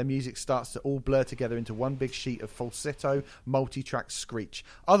before their music starts to all blur together into one big sheet of falsetto, multi-track screech.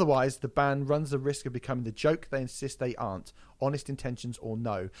 Otherwise, the band runs the risk of becoming the joke they insist they aren't. Honest intentions or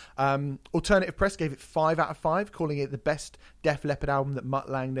no. Alternative Press gave it 5 out of 5, calling it the best Def Leppard album that Mutt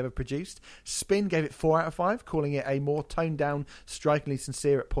Lange never produced. Spin gave it 4 out of 5, calling it a more toned down, strikingly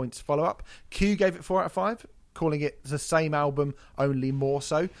sincere at points follow-up. Q gave it 4 out of 5, calling it the same album, only more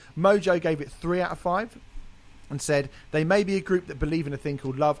so. Mojo gave it 3 out of 5 and said, they may be a group that believe in a thing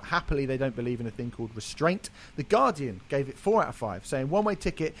called love. Happily, they don't believe in a thing called restraint. The Guardian gave it 4 out of 5, saying One Way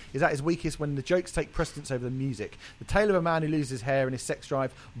Ticket is at its weakest when the jokes take precedence over the music. The tale of a man who loses his hair and his sex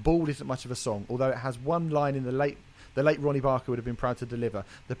drive, Bald isn't much of a song, although it has one line in the late Ronnie Barker would have been proud to deliver.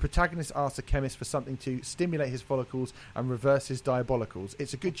 The protagonist asks a chemist for something to stimulate his follicles and reverse his diabolicals.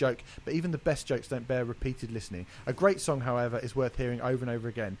 It's a good joke, but even the best jokes don't bear repeated listening. A great song, however, is worth hearing over and over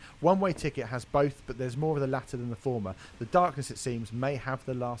again. One Way Ticket has both, but there's more of the latter than the former. The Darkness, it seems, may have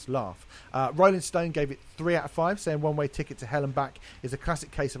the last laugh. Rolling Stone gave it 3 out of 5, saying One Way Ticket to Hell and Back is a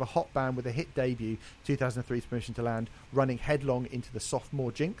classic case of a hot band with a hit debut, 2003's Permission to Land, running headlong into the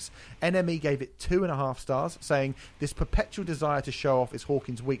sophomore jinx. NME gave it 2.5 stars, saying this perpetual desire to show off is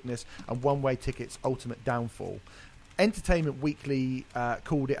Hawkins' weakness and One Way Ticket's ultimate downfall. Entertainment Weekly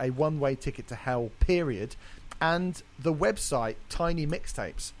called it a one-way ticket to hell, period. And the website Tiny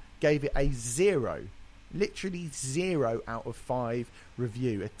Mixtapes gave it a 0, literally 0 out of 5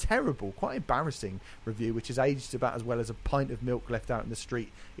 review, a terrible, quite embarrassing review, which is aged about as well as a pint of milk left out in the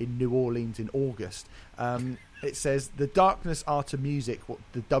street in New Orleans in August. It says, the Darkness are to music what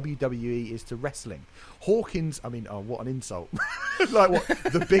the WWE is to wrestling. Hawkins, I mean, oh, what an insult. Like, what,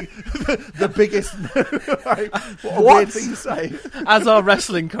 the biggest, like, what a weird thing to say. As our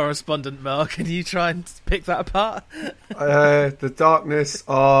wrestling correspondent, Mel, can you try and pick that apart? The Darkness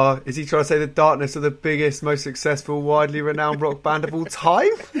are, is he trying to say the Darkness are the biggest, most successful, widely renowned rock band of all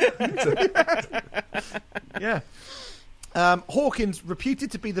time? Yeah. Hawkins,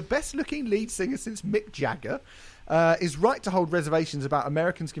 reputed to be the best-looking lead singer since Mick Jagger, is right to hold reservations about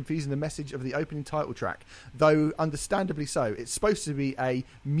Americans confusing the message of the opening title track, though understandably so. It's supposed to be a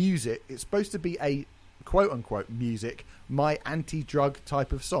quote-unquote music, my anti-drug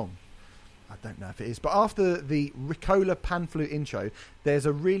type of song. I don't know if it is, but after the Ricola Pan Flute intro, there's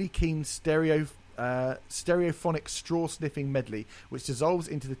a really keen stereophonic straw-sniffing medley which dissolves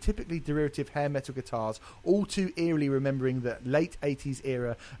into the typically derivative hair metal guitars, all too eerily remembering the late 80s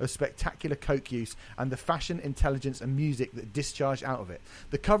era of spectacular coke use and the fashion, intelligence and music that discharge out of it.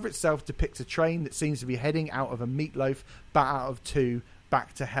 The cover itself depicts a train that seems to be heading out of a Meatloaf Bat Out of Two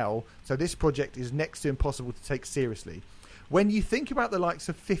back to hell, so this project is next to impossible to take seriously. When you think about the likes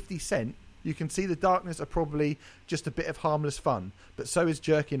of 50 Cent, you can see the Darkness are probably just a bit of harmless fun, but so is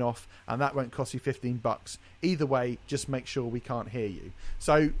Jerking Off, and that won't cost you $15. Either way, just make sure we can't hear you.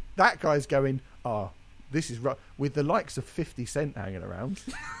 So that guy's going, this is with the likes of 50 Cent hanging around.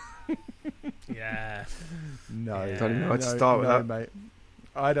 Yeah. No. I don't even know how to start with that. Mate.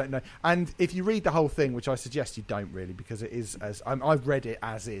 I don't know. And if you read the whole thing, which I suggest you don't really, because it is I've read it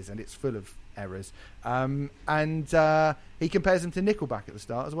as is, and it's full of errors. And he compares them to Nickelback at the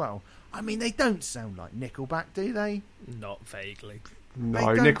start as well. I mean, they don't sound like Nickelback, do they? Not vaguely. No, They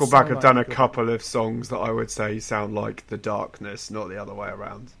don't Nickelback sound have like done a Nickelback. couple of songs that I would say sound like the Darkness, not the other way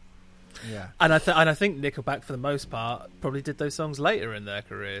around. Yeah. And I think Nickelback, for the most part, probably did those songs later in their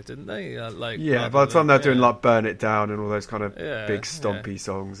career, didn't they? Yeah, by the time they're doing like Burn It Down and all those kind of Yeah, big stompy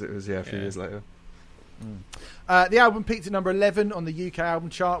songs, it was a few years later. The album peaked at number 11 on the UK album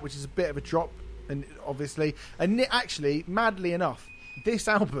chart, which is a bit of a drop, and obviously, and actually, madly enough, this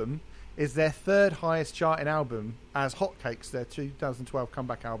album is their third highest charting album, as Hotcakes, their 2012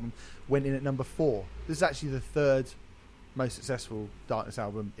 comeback album, went in at number 4. This is actually the third most successful Darkness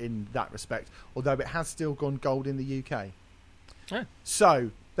album in that respect, although it has still gone gold in the UK. Oh.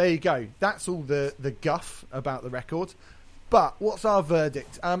 So there you go. That's all the guff about the record. But what's our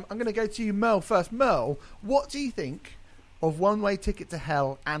verdict? I'm going to go to you, Merle, first. Merle, what do you think of One Way Ticket to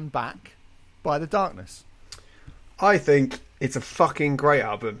Hell and Back by The Darkness? I think it's a fucking great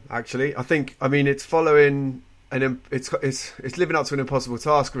album, actually. I mean, it's following it's living up to an impossible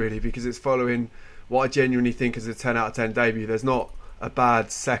task, really, because it's following what I genuinely think is a 10 out of 10 debut. There's not a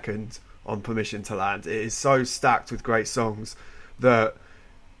bad second on Permission to Land. It is so stacked with great songs that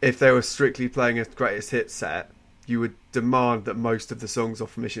if they were strictly playing a greatest hits set, you would demand that most of the songs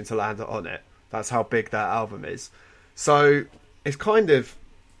off Permission to Land are on it. That's how big that album is. So it's kind of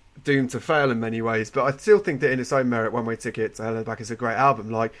doomed to fail in many ways, but I still think that in its own merit, One Way Ticket to Hell and Back is a great album.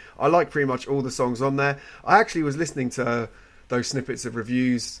 Like, I like pretty much all the songs on there. I actually was listening to those snippets of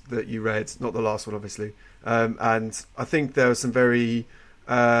reviews that you read, not the last one obviously, and I think there were some very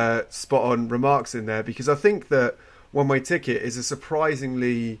spot on remarks in there, because I think that One Way Ticket is a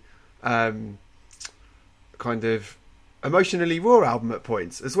surprisingly kind of emotionally raw album at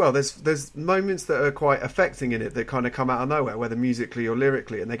points as well. There's moments that are quite affecting in it that kind of come out of nowhere, whether musically or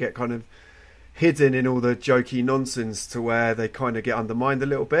lyrically, and they get kind of hidden in all the jokey nonsense to where they kind of get undermined a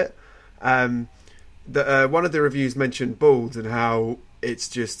little bit. One of the reviews mentioned Bald and how it's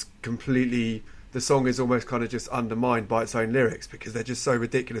just completely, the song is almost kind of just undermined by its own lyrics because they're just so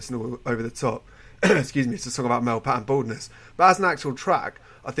ridiculous and all over the top. Excuse me, it's a song about male pattern baldness. But as an actual track,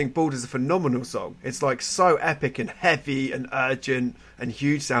 I think Bald is a phenomenal song. It's like so epic and heavy and urgent and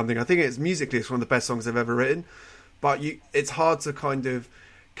huge sounding. I think it's musically, it's one of the best songs I've ever written. But it's hard to kind of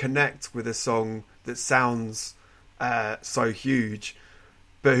connect with a song that sounds so huge,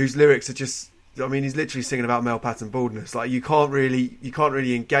 but whose lyrics are just, I mean, he's literally singing about male pattern baldness. Like, you can't really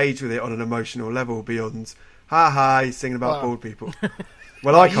engage with it on an emotional level beyond, he's singing about bald people.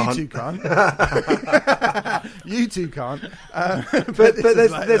 Well, I can't. You two can't. You two can't. But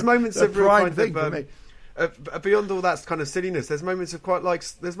there's moments of real kind thing for of me. beyond all that kind of silliness. There's moments of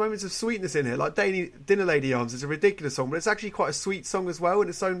there's moments of sweetness in here. Like Dinner Lady Arms is a ridiculous song, but it's actually quite a sweet song as well in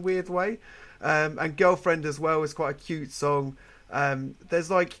its own weird way. And Girlfriend as well is quite a cute song.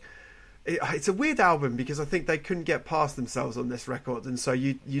 There's like it's a weird album because I think they couldn't get past themselves on this record, and so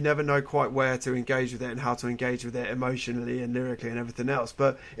you never know quite where to engage with it and how to engage with it emotionally and lyrically and everything else.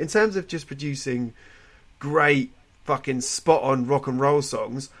 But in terms of just producing great fucking spot on rock and roll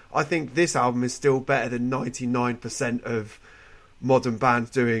songs, I think this album is still better than 99% of modern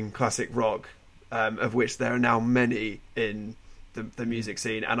bands doing classic rock, of which there are now many in the music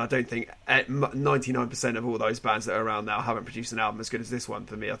scene, and I don't think 99% of all those bands that are around now haven't produced an album as good as this one.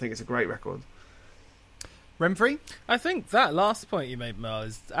 For me, I think it's a great record. Remfry? I think that last point you made, Mel,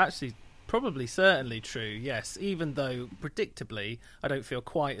 is actually probably certainly true, yes, even though predictably I don't feel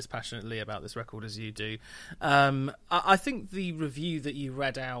quite as passionately about this record as you do. I think the review that you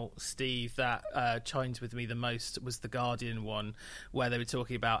read out, Steve, that chimes with me the most was the Guardian one, where they were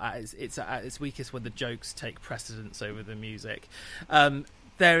talking about it's at its weakest when the jokes take precedence over the music.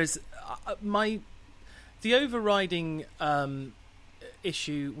 There is the overriding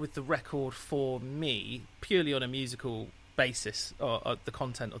issue with the record for me, purely on a musical basis or the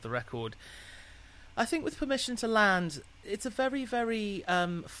content of the record, I think with Permission to Land, it's a very, very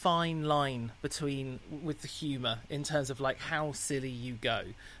fine line with the humour in terms of like how silly you go.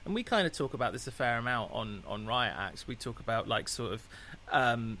 And we kind of talk about this a fair amount on Riot Act. We talk about like sort of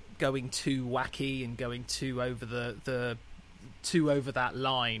going too wacky and going too over that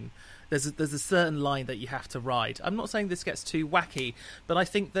line. There's a certain line that you have to ride. I'm not saying this gets too wacky, but I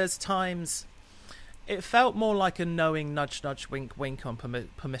think there's times it felt more like a knowing nudge, nudge, wink, wink on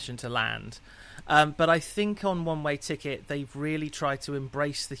Permission to Land. But I think on One Way Ticket, they've really tried to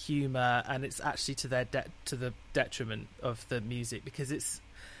embrace the humour, and it's actually to the detriment of the music, because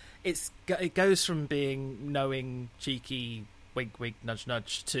it goes from being knowing, cheeky, wink, wink, nudge,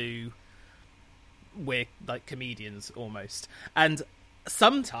 nudge to we're like comedians almost. And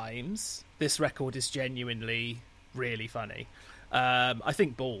sometimes this record is genuinely really funny. I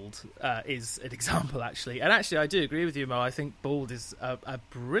think Bald is an example, actually. And actually, I do agree with you, Mo. I think Bald is a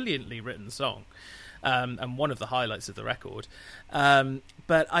brilliantly written song, and one of the highlights of the record.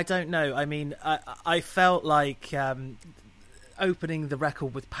 But I don't know. I mean, I felt like opening the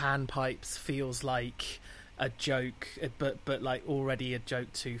record with panpipes feels like a joke, but like already a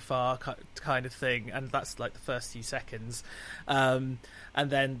joke too far kind of thing. And that's like the first few seconds. And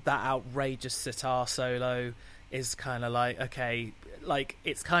then that outrageous sitar solo is kind of like, okay, like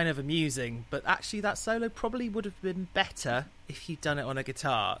it's kind of amusing, but actually that solo probably would have been better if you'd done it on a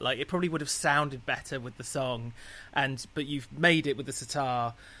guitar. Like it probably would have sounded better with the song, but you've made it with the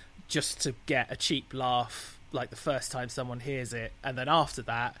sitar just to get a cheap laugh like the first time someone hears it, and then after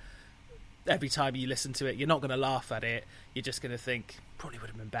that, every time you listen to it, you're not going to laugh at it. You're just going to think probably would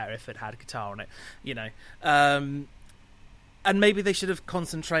have been better if it had a guitar on it, you know. And maybe they should have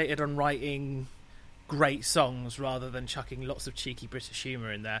concentrated on writing great songs rather than chucking lots of cheeky British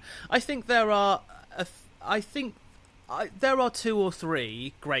humour in there. I think there are two or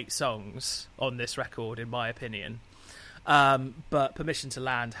three great songs on this record, in my opinion. But Permission to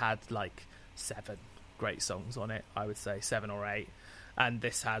Land had like 7 great songs on it. I would say 7 or 8, and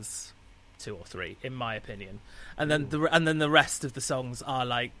this has 2 or 3, in my opinion. And then the rest of the songs are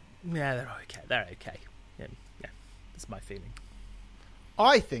like, yeah, they're okay. They're okay. Yeah, that's my feeling.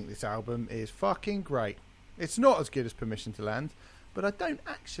 I think this album is fucking great. It's not as good as Permission to Land, but I don't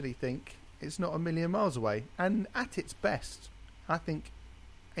actually think it's not a million miles away. And at its best, I think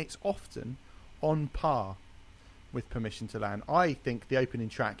it's often on par with Permission to Land. I think the opening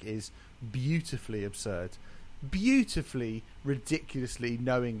track is beautifully absurd. Beautifully, ridiculously,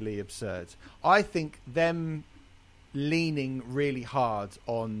 knowingly absurd. I think them leaning really hard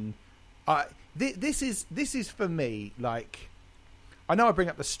on... This is for me, like... I know I bring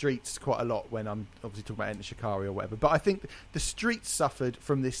up the Streets quite a lot when I'm obviously talking about Enter Shikari or whatever, but I think the Streets suffered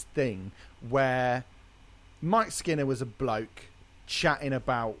from this thing where Mike Skinner was a bloke chatting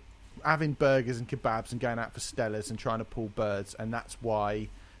about having burgers and kebabs and going out for Stellas and trying to pull birds, and that's why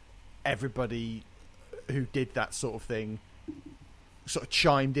everybody who did that sort of thing sort of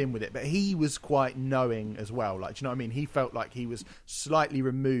chimed in with it. But he was quite knowing as well, like, do you know what I mean? He felt like he was slightly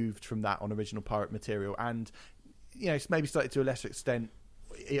removed from that on original Pirate material, and you know, maybe slightly to a lesser extent,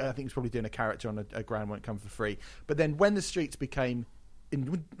 I think he was probably doing a character on a Grand Won't Come for Free. But then when the Streets became,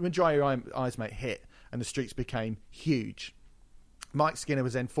 when Dry Your Eyes Mate hit and the Streets became huge, Mike Skinner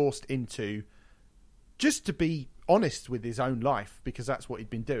was then forced into, just to be honest with his own life, because that's what he'd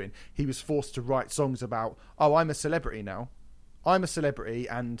been doing, he was forced to write songs about, oh, I'm a celebrity now. I'm a celebrity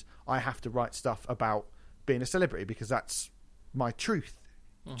and I have to write stuff about being a celebrity because that's my truth.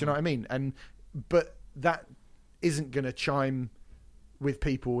 Mm-hmm. Do you know what I mean? But that isn't going to chime with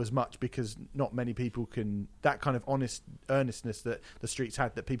people as much, because not many people can, that kind of honest earnestness that the Streets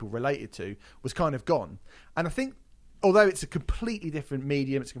had that people related to was kind of gone. And I think, although it's a completely different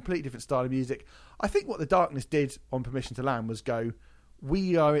medium, it's a completely different style of music, I think what the Darkness did on Permission to Land was go,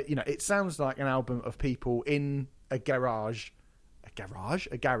 we are, it sounds like an album of people in a garage,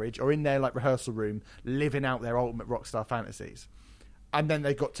 or in their like rehearsal room, living out their ultimate rock star fantasies. And then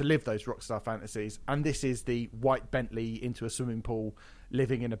they got to live those rock star fantasies. And this is the white Bentley into a swimming pool,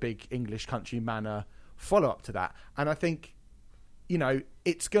 living in a big English country manor follow up to that. And I think,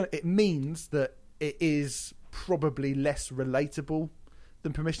 it means that it is probably less relatable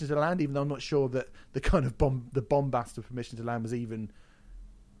than Permission to Land, even though I'm not sure that the kind of the bombast of Permission to Land was even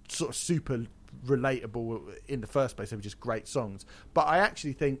sort of super relatable in the first place. They were just great songs. But I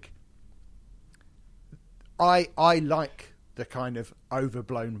actually think I like the kind of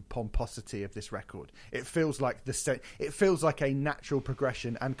overblown pomposity of this record. It feels like a natural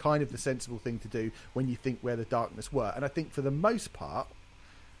progression and kind of the sensible thing to do when you think where the Darkness were. And I think for the most part,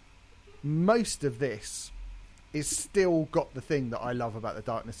 most of this is still got the thing that I love about the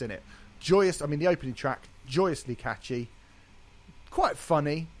Darkness in it. Joyous, I mean, the opening track, joyously catchy, quite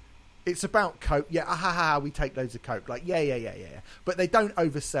funny. It's about coke. Yeah, we take loads of coke. Like, yeah. But they don't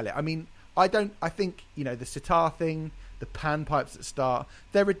oversell it. I mean, I think, the sitar thing, the panpipes that start,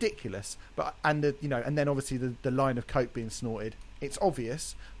 they're ridiculous. And then obviously the line of coke being snorted, it's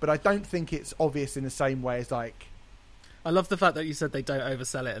obvious, but I don't think it's obvious in the same way as like. I love the fact that you said they don't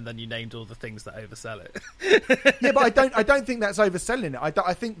oversell it, and then you named all the things that oversell it. Yeah, but I don't think that's overselling it.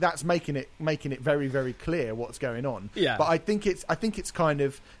 I think that's making it very, very clear what's going on. Yeah. But I think it's kind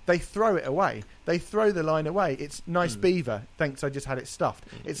of, they throw it away. They throw the line away. It's nice beaver. Thanks, I just had it stuffed.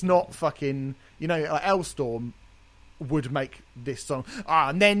 It's not fucking, like Elstorm would make this song.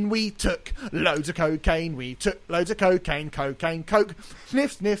 And then we took loads of cocaine. We took loads of cocaine, coke.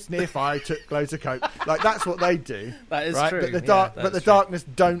 Sniff, sniff, sniff. I took loads of coke. Like, that's what they do. That is right? true. But the Darkness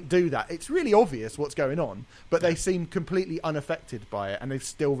don't do that. It's really obvious what's going on, but they seem completely unaffected by it, and they've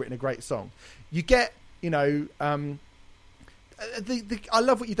still written a great song. You get, I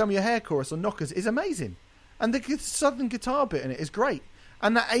love what you've done with your hair chorus on Knockers is amazing, and the southern guitar bit in it is great,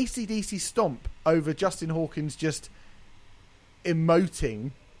 and that AC/DC stomp over Justin Hawkins just emoting,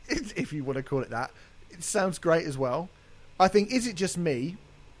 if you want to call it that, it sounds great as well. I think Is It Just Me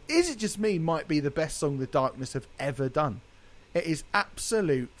might be the best song the Darkness have ever done. It is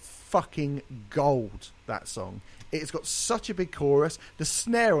absolute fucking gold, that song. It's got such a big chorus, the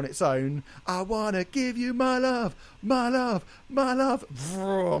snare on its own, I wanna give you my love, my love, my love,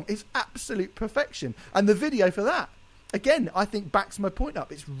 vroom. It's absolute perfection. And the video for that, again, I think backs my point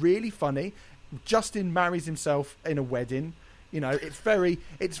up. It's really funny. Justin marries himself in a wedding. It's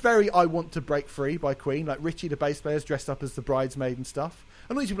very I Want to Break Free by Queen. Like, Richie, the bass player, is dressed up as the bridesmaid and stuff.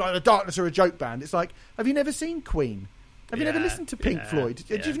 And all these people are like, the Darkness are a joke band. It's like, have you never seen Queen? Have you never listened to Pink Floyd?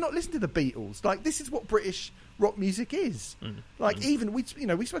 Have you not listened to the Beatles? Like, this is what British rock music is. Like, even, we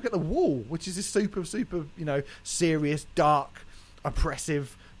spoke at The Wall, which is this super, super, serious, dark,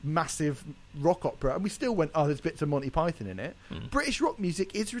 oppressive, massive rock opera. And we still went, there's bits of Monty Python in it. British rock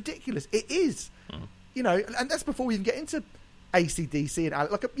music is ridiculous. It is. And that's before we even get into AC/DC and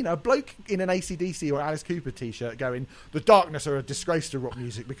like a bloke in an AC/DC or Alice Cooper t-shirt going, the Darkness are a disgrace to rock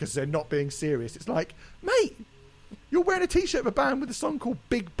music because they're not being serious. It's like, mate, you're wearing a t-shirt of a band with a song called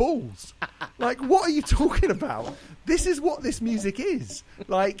Big Balls. Like, what are you talking about? This is what this music is.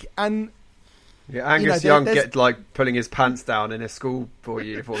 Like, and yeah, Angus Young pulling his pants down in a schoolboy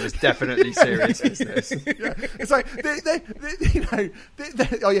uniform is definitely serious business. Yeah. It's like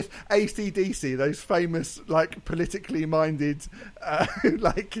oh yes, AC/DC, those famous like politically minded,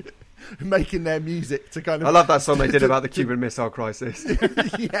 like making their music to kind of. I love that song they did about the Cuban Missile Crisis.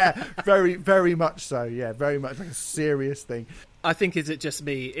 Yeah, very, very much so. Yeah, very much like a serious thing. I think Is It Just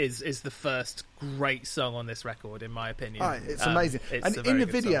Me is the first great song on this record, in my opinion. It's amazing. And in the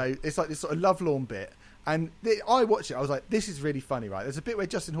video, it's like this sort of lovelorn bit. And I watched it, I was like, this is really funny, right? There's a bit where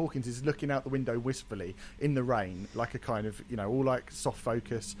Justin Hawkins is looking out the window wistfully in the rain, like a kind of, all like soft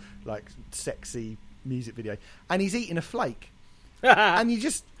focus, like sexy music video. And he's eating a flake. And you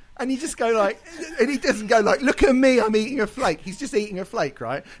just go like, and he doesn't go like, look at me, I'm eating a flake. He's just eating a flake,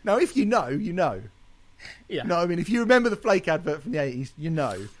 right? Now, if you know, you know. Yeah. No, I mean, if you remember the Flake advert from the 80s, you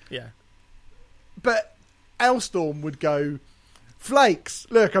know. Yeah. But Elstorm would go, Flakes,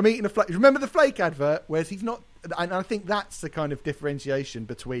 look, I'm eating a flake. Remember the Flake advert? Whereas he's not, and I think that's the kind of differentiation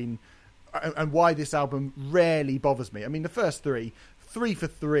between, and why this album rarely bothers me. I mean, the first three for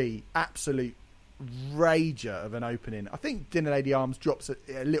three, absolute rager of an opening. I think Dinner Lady Arms drops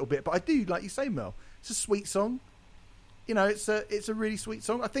a little bit, but I do, like you say, Mel, it's a sweet song. you know, it's a really sweet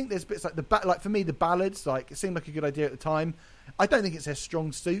song. I think there's bits like like for me, the ballads, like it seemed like a good idea at the time. I don't think it's their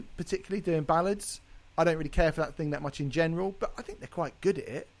strong suit, particularly doing ballads. I don't really care for that thing that much in general, but I think they're quite good at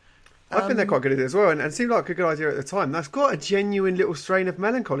it. I think they're quite good at it as well, and it seemed like a good idea at the time. That's got a genuine little strain of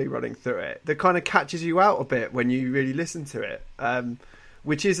melancholy running through it that kind of catches you out a bit when you really listen to it,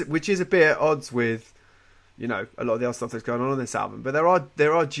 which is a bit at odds with, you know, a lot of the other stuff that's going on this album. But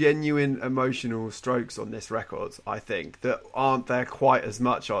there are genuine emotional strokes on this record, I think, that aren't there quite as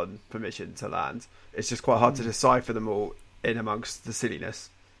much on Permission to Land. It's just quite hard to decipher them all in amongst the silliness.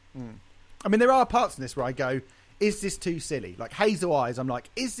 I mean, there are parts in this where I go, is this too silly? Like Hazel Eyes, I'm like,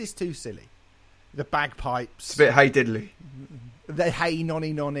 is this too silly? The bagpipes. It's a bit hey diddly. The hey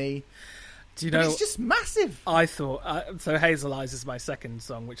nonny nonny. Do you But know? it's just massive. I thought so. Hazel Eyes is my second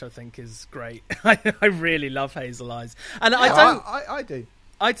song, which I think is great. I really love Hazel Eyes, and I do.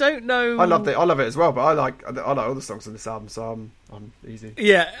 I don't know. I love it as well, but I like all the songs on this album, so I'm easy.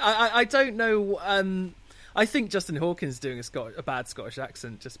 Yeah, I don't know. I think Justin Hawkins doing a bad Scottish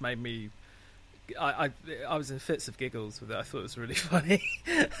accent just made me. I was in fits of giggles with it. I thought it was really funny.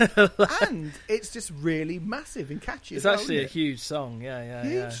 And it's just really massive and catchy. It's as well, actually a isn't it? huge song. Yeah.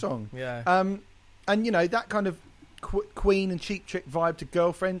 Huge song. Yeah. And you know, that kind of Queen and Cheap Trick vibe to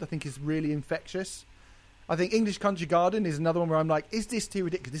Girlfriend, I think, is really infectious. I think English Country Garden is another one where I'm like, is this too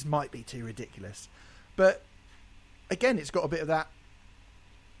ridiculous? This might be too ridiculous. But again, it's got a bit of that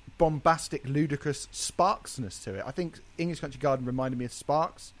bombastic, ludicrous Sparksness to it. I think English Country Garden reminded me of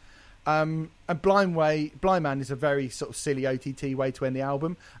Sparks. And Blind Man is a very sort of silly OTT way to end the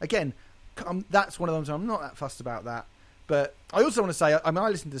album. Again, that's one of those. I'm not that fussed about that. But I also want to say, I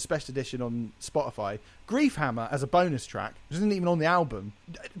listened to the special edition on Spotify. Grief Hammer as a bonus track, which isn't even on the album,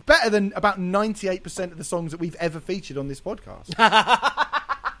 better than about 98% of the songs that we've ever featured on this podcast.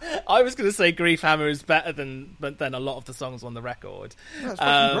 I was going to say Grief Hammer is better than a lot of the songs on the record. That's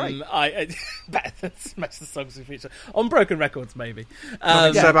fucking great. Better than most of the songs we feature on Broken Records, maybe.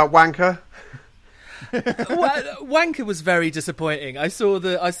 Nothing to say about Wanker. Wanker was very disappointing. I saw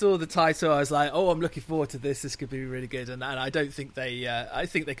the title. I was like, "Oh, I'm looking forward to this. This could be really good." And I don't think they. I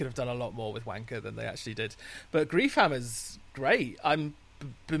think they could have done a lot more with Wanker than they actually did. But Grief Hammer's great. I'm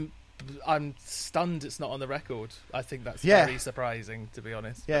stunned it's not on the record. I think that's very surprising, to be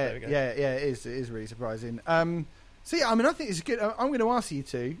honest. Yeah, it is. It is really surprising. So yeah, I mean, I think it's good. I'm going to ask you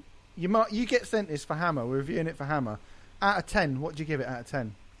two. You get sent this for Hammer. We're reviewing it for Hammer. Out of 10, what do you give it out of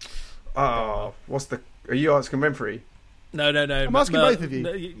 10? Oh, are you asking Renfrey? No. I'm asking both of you.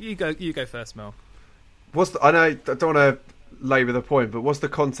 No, you go first, Mel. I know I don't want to labour the point, but what's the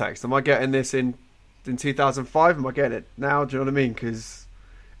context? Am I getting this in 2005? Am I getting it now? Do you know what I mean? Because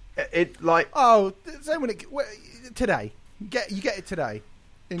it like today. You get it today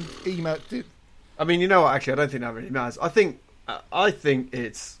in email. I mean, you know what? Actually, I don't think that really matters. I think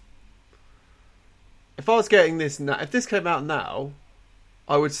it's. If I was getting this now, if this came out now,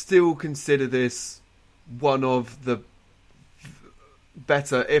 I would still consider this one of the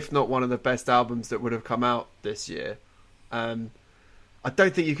better, if not one of the best albums that would have come out this year. I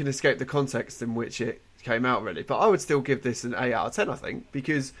don't think you can escape the context in which it came out, really. But I would still give this an 8 out of 10, I think,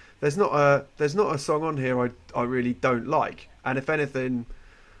 because there's not a song on here I really don't like. And if anything,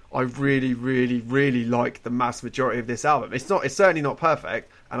 I really, really, really like the mass majority of this album. It's certainly not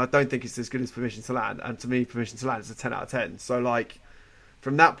perfect, and I don't think it's as good as Permission to Land. And to me, Permission to Land is a 10 out of 10. So, like,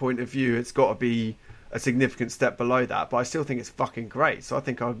 from that point of view, it's got to be a significant step below that. But I still think it's fucking great. So I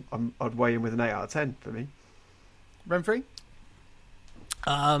think I'd weigh in with an 8 out of 10 for me. Renfrey?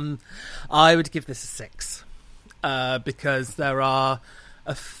 I would give this a 6 because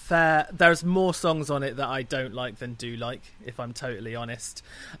there's more songs on it that I don't like than do like, if I'm totally honest,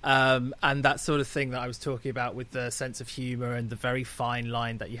 and that sort of thing that I was talking about with the sense of humour and the very fine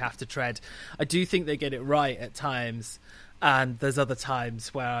line that you have to tread. I do think they get it right at times, and there's other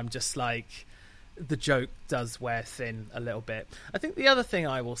times where I'm just like, the joke does wear thin a little bit. I think the other thing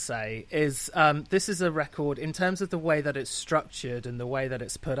I will say is this is a record, in terms of the way that it's structured and the way that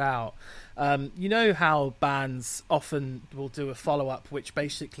it's put out. You know how bands often will do a follow-up which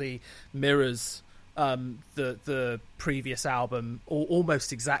basically mirrors the previous album, or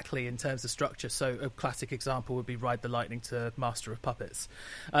almost exactly in terms of structure. So a classic example would be Ride the Lightning to Master of Puppets.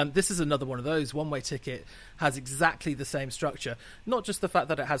 This is another one of those. One Way Ticket has exactly the same structure. Not just the fact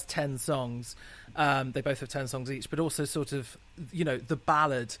that it has 10 songs, they both have 10 songs each, but also sort of, you know, the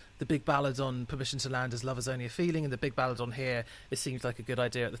big ballad on Permission to Land is Love Is Only a Feeling, and the big ballad on here, it seemed like a good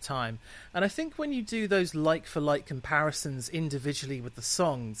idea at the time. And I think when you do those like-for-like comparisons individually with the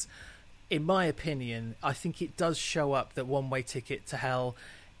songs, in my opinion, I think it does show up that One Way Ticket to Hell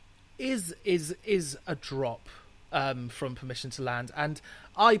is a drop from Permission to Land, and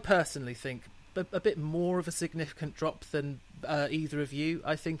I personally think a bit more of a significant drop than either of you,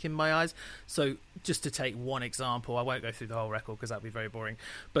 I think, in my eyes. So just to take one example, I won't go through the whole record because that would be very boring,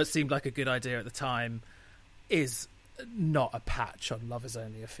 but seemed like a good idea at the time, is not a patch on Love Is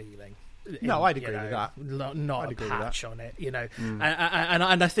Only a Feeling. No, I'd agree with that. Not a patch on it, and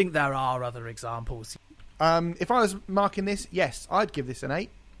I think there are other examples. If I was marking this, yes, I'd give this an 8.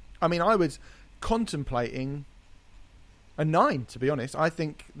 I mean, I was contemplating a 9, to be honest. I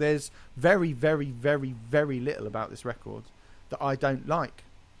think there's very, very, very, very little about this record that I don't like.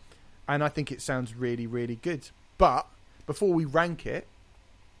 And I think it sounds really, really good. But before we rank it,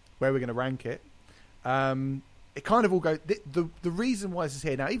 where we're going to rank it, it kind of all goes... The reason why this is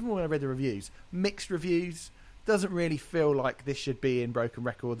here now, even when I read the reviews, mixed reviews, doesn't really feel like this should be in Broken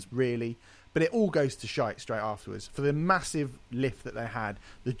Records, really. But it all goes to shite straight afterwards. For the massive lift that they had,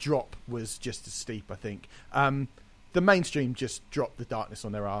 the drop was just as steep, I think. The mainstream just dropped the darkness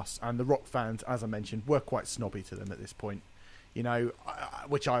on their arse, and the rock fans, as I mentioned, were quite snobby to them at this point.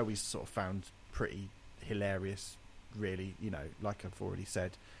 Which I always sort of found pretty hilarious, really. Like I've already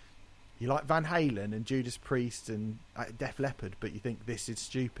said. You like Van Halen and Judas Priest and Def Leppard, but you think this is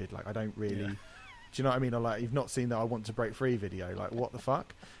stupid. Like, I don't really... Yeah. Do you know what I mean? Or like, you've not seen the I Want to Break Free video. Like, what the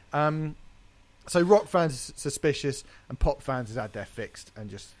fuck? So rock fans suspicious, and pop fans has had their fixed and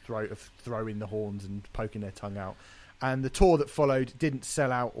just throw in the horns and poking their tongue out. And the tour that followed didn't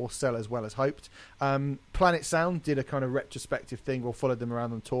sell out or sell as well as hoped. Planet Sound did a kind of retrospective thing, or followed them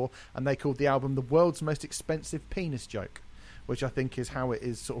around on tour, and they called the album The World's Most Expensive Penis Joke, which I think is how it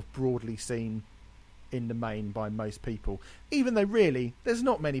is sort of broadly seen in the main by most people. Even though really, there's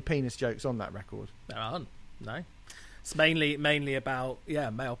not many penis jokes on that record. There aren't, no. It's mainly about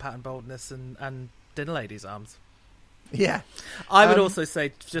male pattern baldness and dinner ladies' arms. Yeah, I would also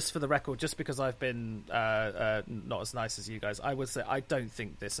say, just for the record, just because I've been not as nice as you guys, I would say I don't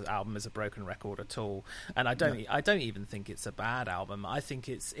think this album is a broken record at all, and I don't even think it's a bad album. I think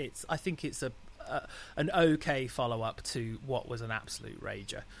it's an okay follow up to what was an absolute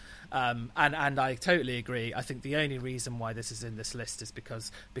rager. And I totally agree. I think the only reason why this is in this list is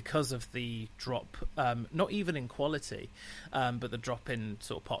because of the drop, not even in quality, but the drop in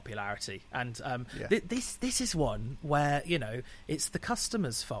sort of popularity. And this is one where it's the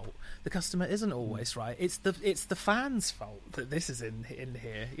customer's fault. The customer isn't always right. It's the fans' fault that this is in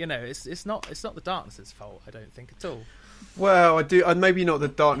here. It's not the Darkness's fault. I don't think at all. Well, I do, and maybe not the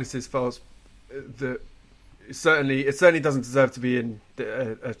Darkness's fault. It certainly doesn't deserve to be in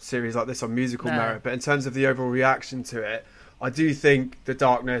a series like this on musical merit, but in terms of the overall reaction to it, I do think the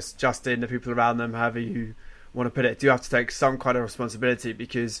Darkness, Justin, the people around them, however you want to put it, do have to take some kind of responsibility,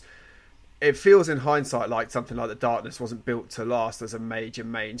 because it feels in hindsight like something like the Darkness wasn't built to last as a major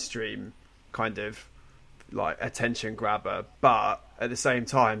mainstream kind of like attention grabber. But at the same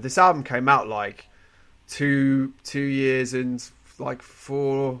time, this album came out like 2 years and like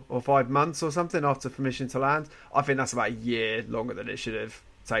 4 or 5 months or something after Permission to Land. I think that's about a year longer than it should have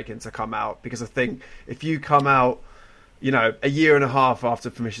taken to come out, because I think if you come out a year and a half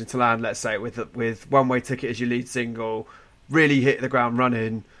after Permission to Land, let's say, with One Way Ticket as your lead single, really hit the ground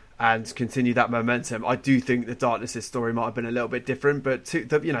running and continue that momentum, I do think the Darkness's story might have been a little bit different. But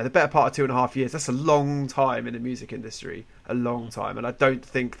the better part of 2.5 years, that's a long time in the music industry, a long time, and I don't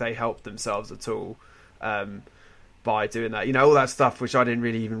think they helped themselves at all by doing that. All that stuff which I didn't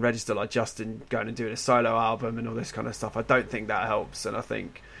really even register, like Justin going and doing a solo album and all this kind of stuff, I don't think that helps. And I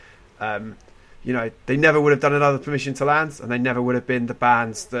think they never would have done another Permission to Land, and they never would have been the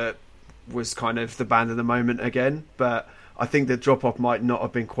bands that was kind of the band of the moment again. But I think the drop off might not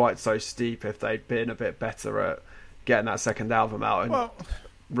have been quite so steep if they'd been a bit better at getting that second album out and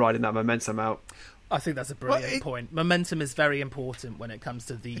riding that momentum out. I think that's a brilliant point. Momentum is very important when it comes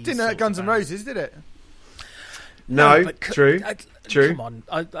to these. It didn't hurt Guns N' Roses, did it? No, true. Come on.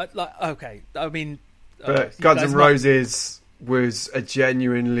 Okay. I mean... But Guns N' Roses was a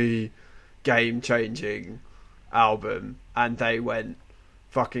genuinely game-changing album, and they went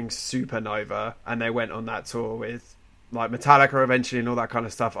fucking supernova, and they went on that tour with like Metallica eventually and all that kind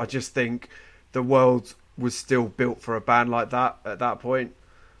of stuff. I just think the world was still built for a band like that at that point.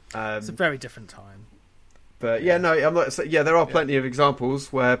 It's a very different time. But I'm not... there are plenty of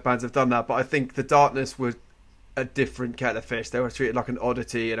examples where bands have done that, but I think the Darkness was a different kettle of fish. They were treated like an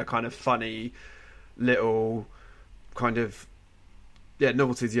oddity and a kind of funny little kind of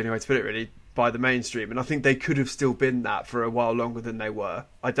novelty is the only way to put it, really, by the mainstream. And I think they could have still been that for a while longer than they were.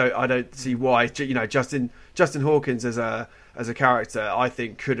 I don't see why. Justin Hawkins as a character, I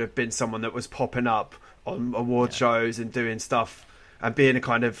think, could have been someone that was popping up on award shows and doing stuff and being a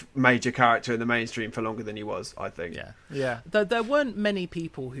kind of major character in the mainstream for longer than he was, I think. Yeah. There weren't many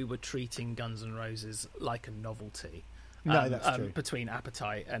people who were treating Guns N' Roses like a novelty. No, that's true. Between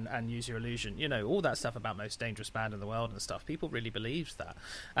Appetite and Use Your Illusion, you know, all that stuff about most dangerous band in the world and stuff, people really believed that,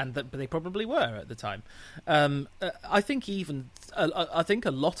 and but they probably were at the time. I think I think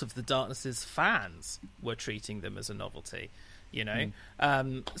a lot of the Darkness's fans were treating them as a novelty, you know.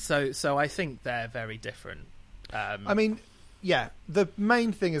 So I think they're very different. I mean, yeah, the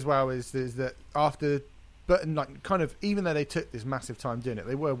main thing as well is that after. But like, kind of, even though they took this massive time doing it,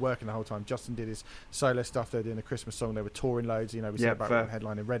 they were working the whole time. Justin did his solo stuff. They were doing the Christmas song. They were touring loads. You know, we said about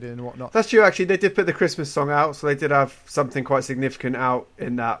headlining Reading and whatnot. That's true. Actually, they did put the Christmas song out, so they did have something quite significant out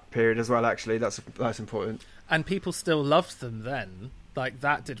in that period as well. Actually, that's important. And people still loved them then. Like,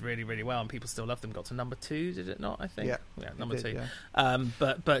 that did really, really well, and people still loved them. Got to number 2, did it not? I think. Yeah, number 2. Yeah.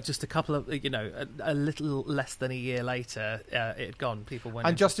 But just a couple of, you know, a little less than a year later, it had gone. People went.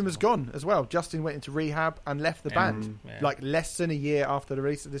 And Justin was gone as well. Justin went into rehab and left the band, like less than a year after the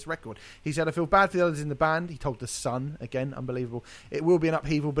release of this record. He said, "I feel bad for the others in the band." He told The Sun, again, unbelievable. "It will be an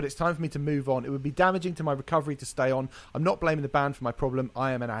upheaval, but it's time for me to move on. It would be damaging to my recovery to stay on. I'm not blaming the band for my problem.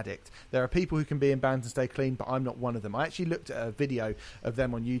 I am an addict. There are people who can be in bands and stay clean, but I'm not one of them." I actually looked at a video of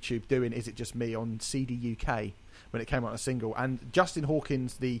them on YouTube doing Is It Just Me on CD UK when it came out on a single, and Justin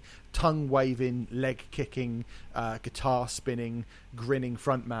Hawkins, the tongue-waving, leg-kicking, guitar-spinning, grinning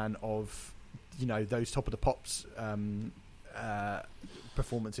frontman of, you know, those Top of the Pops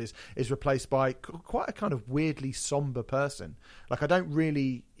performances, is replaced by quite a kind of weirdly somber person. Like, I don't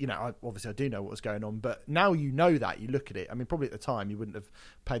really, you know, obviously I do know what was going on, but now you know that, you look at it, I mean, probably at the time you wouldn't have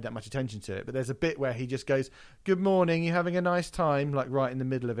paid that much attention to it, but there's a bit where he just goes, "Good morning, you having a nice time?" like right in the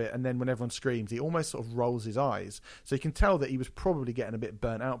middle of it, and then when everyone screams, he almost sort of rolls his eyes, so you can tell that he was probably getting a bit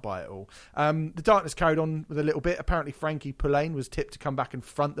burnt out by it all. The Darkness carried on with a little bit. Apparently Frankie Poulain was tipped to come back and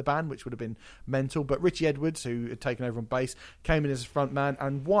front the band, which would have been mental, but Richie Edwards, who had taken over on bass, came in as a front man,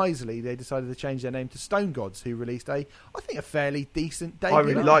 and wisely they decided to change their name to Stone Gods, who released I think a fairly decent debut. I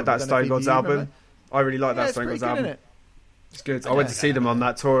really like that Stone Gods album. I really like that Stone Gods album. It's good. I went to see them on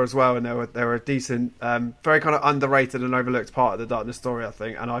that tour as well, and they were a decent, very kind of underrated and overlooked part of the Darkness story, I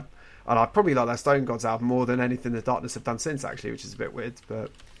think. And I probably like that Stone Gods album more than anything the Darkness have done since, actually, which is a bit weird.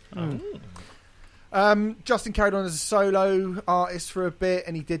 But Justin carried on as a solo artist for a bit,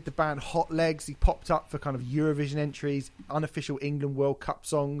 and he did the band Hot Legs. He popped up for kind of Eurovision entries, unofficial England World Cup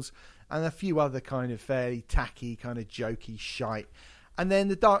songs, and a few other kind of fairly tacky, kind of jokey shite. And then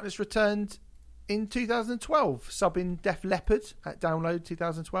the Darkness returned in 2012, subbing Def Leppard at Download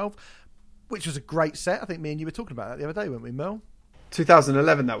 2012, which was a great set. I think me and you were talking about that the other day, weren't we, Mel?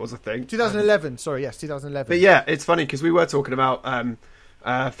 2011, that was, I think. 2011, sorry, yes, 2011. But yeah, it's funny because we were talking about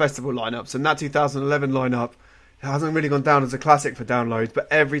festival lineups, and that 2011 lineup hasn't really gone down as a classic for Download, but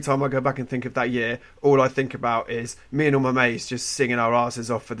every time I go back and think of that year, all I think about is me and all my mates just singing our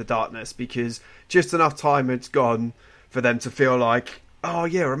asses off for the Darkness, because just enough time had gone for them to feel like, oh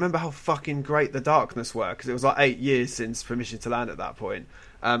yeah, remember how fucking great the Darkness were, because it was like 8 years since Permission to Land at that point,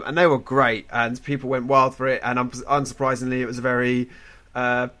 and they were great, and people went wild for it, and unsurprisingly it was a very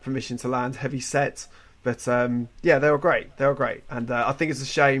Permission to Land heavy set, but yeah, they were great, and I think it's a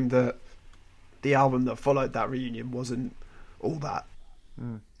shame that the album that followed that reunion wasn't all that.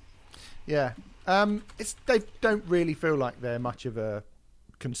 Yeah, they don't really feel like they're much of a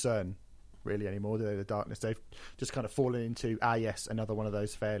concern really anymore, do they, the Darkness? They've just kind of fallen into yes, another one of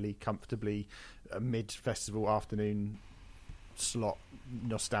those fairly comfortably mid-festival afternoon slot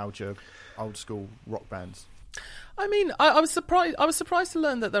nostalgia old school rock bands. I mean, I was surprised to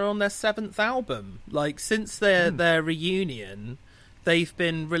learn that they're on their 7th album. Like, since their reunion, they've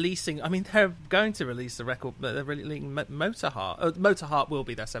been releasing. I mean, they're going to release the record. They're releasing Motorheart. Motorheart will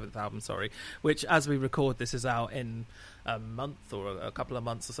be their 7th album. Sorry, which, as we record, this is out in a month or a couple of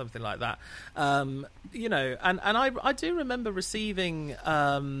months or something like that. You know, and I do remember receiving.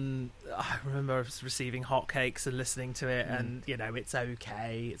 I remember receiving hotcakes and listening to it, and you know, it's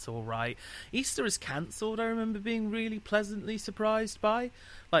okay, it's all right. Easter is cancelled. I remember being really pleasantly surprised by,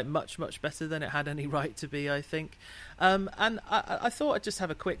 like, much better than it had any right to be, I think. And I thought I'd just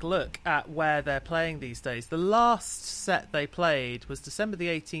have a quick look at where they're playing these days. The last set they played was December the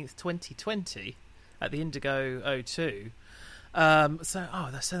 18th, 2020, at the Indigo O2. So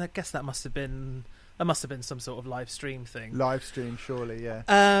I guess that must have been some sort of live stream thing. Live stream, surely, yeah.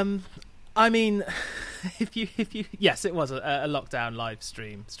 I mean, if you yes, it was a lockdown live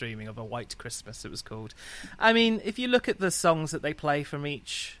streaming of A White Christmas, it was called. I mean, if you look at the songs that they play from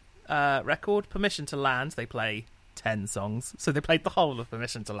each record, Permission to Land, they play 10 songs, so they played the whole of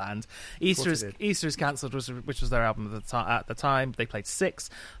Permission to Land. Easter is Cancelled, which was their album at the time. They played 6.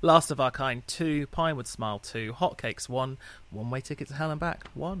 Last of Our Kind 2, Pinewood Smile 2, Hotcakes 1, One Way Ticket to Hell and Back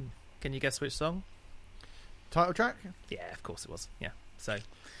 1. Can you guess which song? Title track? Yeah, of course it was. Yeah. So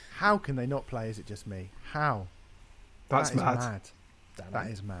how can they not play Is It Just Me? How? That's that is mad. That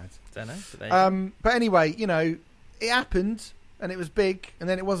is mad. Don't know. But anyway, it happened and it was big, and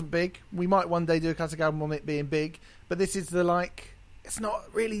then it wasn't big. We might one day do a classic album on it being big, but this is it's not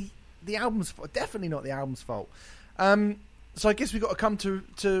really the album's fault. Definitely not the album's fault. So I guess we've got to come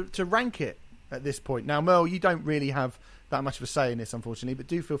to rank it at this point. Now, Merle, you don't really have that much of a say in this, unfortunately, but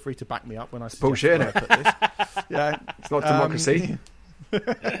do feel free to back me up when I suggest bullshit, where I put this. Yeah, it's not democracy.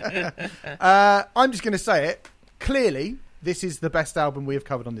 I'm just going to say it clearly. This is the best album we have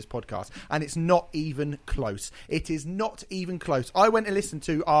covered on this podcast, and it's not even close. It is not even close. I went and listened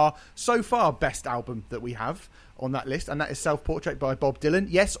to our so far best album that we have on that list, and that is Self-Portrait by Bob Dylan.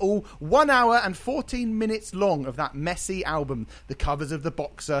 Yes, all 1 hour and 14 minutes long of that messy album. The covers of The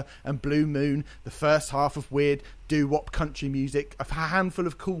Boxer and Blue Moon, the first half of weird doo-wop country music, a handful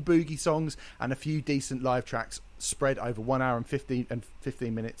of cool boogie songs, and a few decent live tracks spread over 1 hour and 15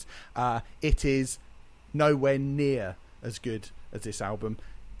 minutes. It is nowhere near as good as this album.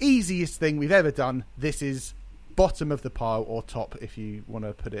 Easiest thing we've ever done. This is bottom of the pile, or top if you want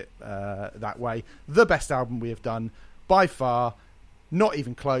to put it that way. The best album we have done by far. Not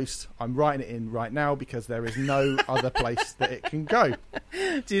even close. I'm writing it in right now because there is no other place that it can go.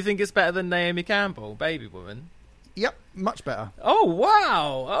 Do you think it's better than Naomi Campbell, Baby Woman? Yep, much better. Oh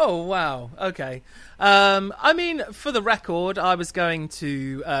wow. Okay. I mean, for the record, I was going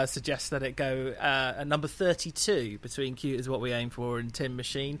to suggest that it go at number 32 between Cute Is What We Aim For and Tin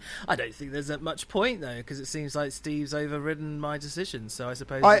Machine. I don't think there's that much point though, because it seems like Steve's overridden my decision. So I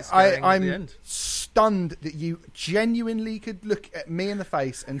suppose I'm stunned that you genuinely could look at me in the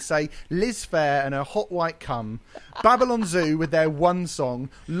face and say Liz Phair and her hot white cum, Babylon Zoo with their one song,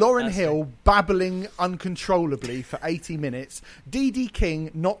 Lauryn Hill babbling uncontrollably for 80 minutes, D.D.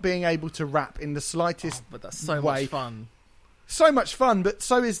 King not being able to rap in the slightest but that's so way. Much fun. So much fun, but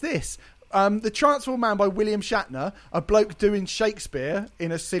so is this. The Transform Man by William Shatner, a bloke doing Shakespeare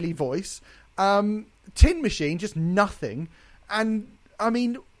in a silly voice. Tin Machine, just nothing. And, I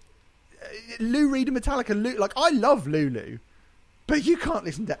mean, Lou Reed and Metallica, I love Lulu. But you can't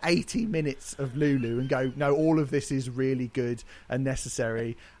listen to 80 minutes of Lulu and go, no, all of this is really good and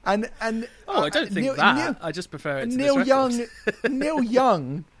necessary. And I don't think I just prefer it to Neil Young. Neil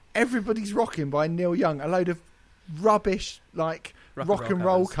Young, Everybody's Rocking by Neil Young, a load of rubbish, rock and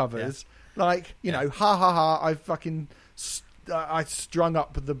roll covers. Yeah. Ha ha ha, I strung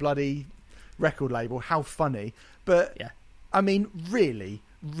up the bloody record label. How funny. But, yeah. I mean, really,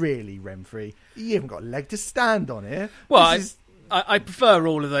 Renfrey, you haven't got a leg to stand on here. Well, I prefer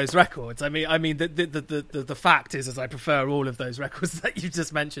all of those records. I mean, the fact is I prefer all of those records that you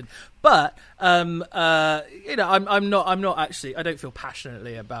just mentioned. But I'm not actually. I don't feel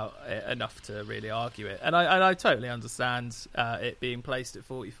passionately about it enough to really argue it. And I totally understand it being placed at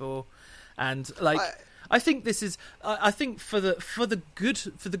 44. And I think this is. I think for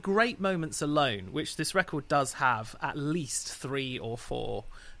the great moments alone, which this record does have at least 3 or 4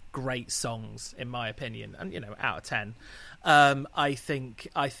 great songs, in my opinion, and out of 10. I think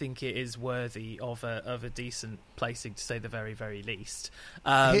it is worthy of a decent placing, to say the very, very least.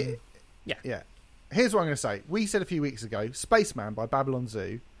 Yeah. Here's what I'm going to say. We said a few weeks ago, Spaceman by Babylon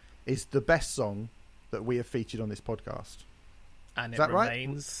Zoo is the best song that we have featured on this podcast. And is it that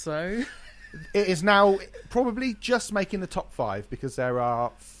remains right? so. It is now probably just making the top 5 because there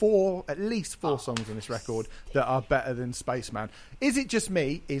are at least 4 songs on this record that are better than Spaceman. Is It Just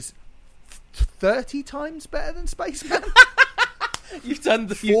Me is 30 times better than Spaceman. You've done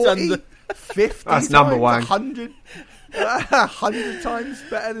the 50 that's number one. 100 times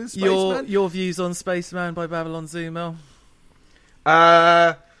better than Spaceman. Your views on Spaceman by Babylon Zoo, Mel?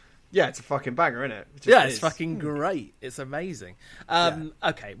 Yeah, it's a fucking banger, isn't it? It's fucking great. It's amazing.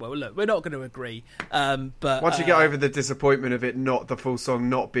 Okay, well, look, we're not going to agree. But once you get over the disappointment of it, not the full song,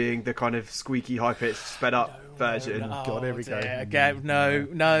 not being the kind of squeaky, high-pitched, sped-up version. God, here we go. Again,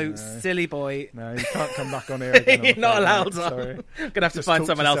 no, silly boy. No, you can't come back on here again. You're not allowed. Sorry. Going to have to find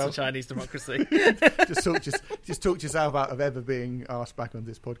someone else for Chinese Democracy. just talk yourself out of ever being asked back on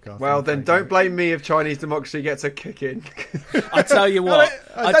this podcast. Well, then don't blame me if Chinese Democracy gets a kick in. I tell you what.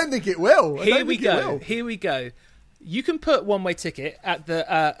 I don't think it will. Here we go. You can put One Way Ticket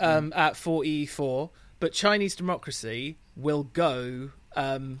at 44, but Chinese Democracy will go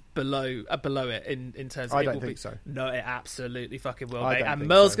below it in terms of I it don't will think be, so. No, it absolutely fucking will, I mate. don't And think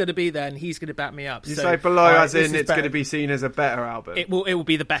Merle's so. going to be there, and he's going to back me up. You So say below Alright, as this in is it's going to better. be seen as a better album. it will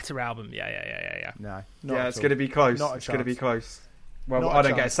be the better album. Yeah. No, not Yeah, at it's all. going to be close. Not a It's going to be chance. close. Well, Not a I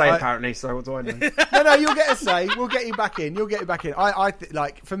don't get a chance. say apparently, so what do I know? No, you'll get a say. We'll get you back in.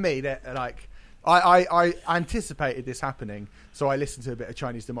 Like for me, that like I anticipated this happening, so I listened to a bit of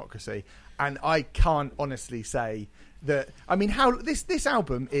Chinese Democracy, and I can't honestly say that. I mean, how this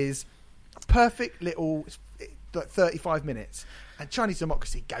album is perfect little, like 35 minutes, and Chinese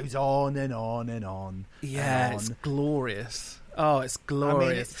Democracy goes on and on and on. Yeah, and it's on. glorious. Oh, it's glorious. I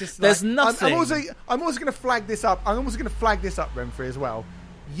mean, it's just There's like, nothing. I'm also going to flag this up. I'm also going to flag this up, Renfrey, as well.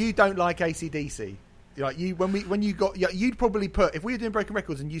 You don't like AC/DC. Like you'd probably put, if we were doing Broken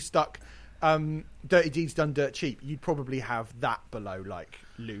Records and you stuck Dirty Deeds Done Dirt Cheap, you'd probably have that below like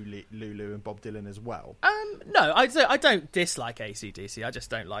Lulu and Bob Dylan as well. No, I don't dislike AC/DC. I just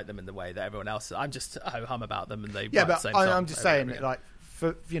don't like them in the way that everyone else. I'm just ho-hum about them, and they Yeah, write the but same song I'm just over and saying over that, again. like,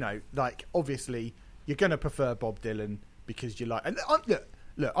 for like obviously you're going to prefer Bob Dylan because you like. And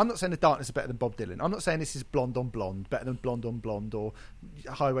look, I'm not saying The Darkness is better than Bob Dylan. I'm not saying this is Blonde on Blonde better than Blonde on Blonde or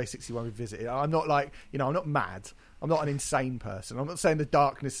Highway 61 Revisited. I'm not like, I'm not mad. I'm not an insane person. I'm not saying The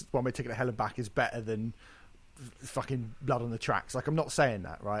Darkness, One Way Ticket to Hell and Back, is better than fucking Blood on the Tracks. Like, I'm not saying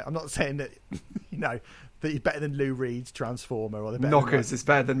that, right? I'm not saying that, that he's better than Lou Reed's Transformer or the Knockers is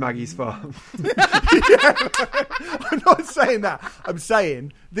better than Maggie's Farm. I'm not saying that. I'm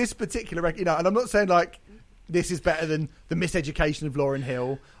saying this particular record, and I'm not saying like this is better than The Miseducation of Lauryn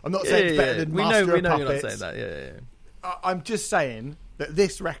Hill. I'm not saying it's better than we Master know of you're not Puppets. saying that. Yeah. I'm just saying that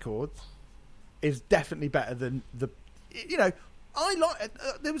this record is definitely better than the. I like.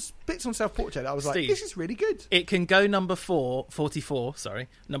 There was bits on Self Portrait that I was like, Steve, this is really good. It can go number 44,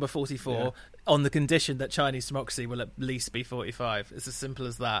 on the condition that Chinese Democracy will at least be 45. It's as simple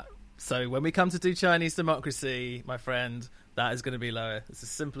as that. So when we come to do Chinese Democracy, my friend, that is going to be lower. It's as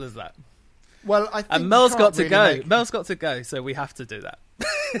simple as that. Well, I think And Mel's you got can't to really go. make- Mel's got to go, so we have to do that.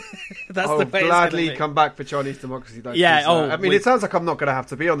 That's I'll the way gladly it's gonna be. come back for Chinese Democracy. Though, Yeah, 'cause, I mean, we- it sounds like I'm not going to have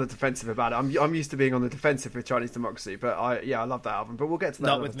to be on the defensive about it. I'm used to being on the defensive with Chinese Democracy, but I love that album. But we'll get to that.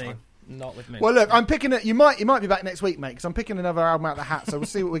 Not another with me. time. Not with me. Well, look, I'm picking it. You might be back next week, mate, because I'm picking another album out of the hat. So we'll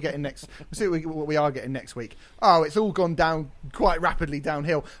see what we're getting next. We'll see what we are getting next week. Oh, it's all gone down quite rapidly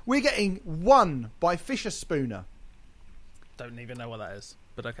downhill. We're getting One by Fisher Spooner. Don't even know what that is,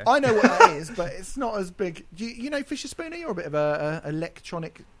 but okay. I know what that is, but it's not as big. Do you know Fisher Spooner? You're a bit of a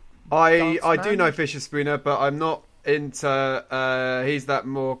electronic. I Dance do man? know Fisher Spooner, but I'm not into. He's that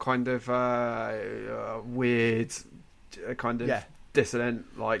more kind of weird, kind of Yeah.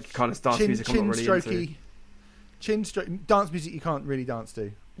 dissonant, like kind of dance music. I'm not really into. Dance music you can't really dance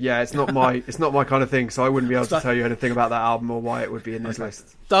to. Yeah, it's not my kind of thing. So I wouldn't be able to tell you anything about that album or why it would be in this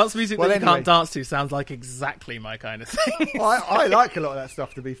list. Dance music Well, that you anyway. can't dance to sounds like exactly my kind of thing. I like a lot of that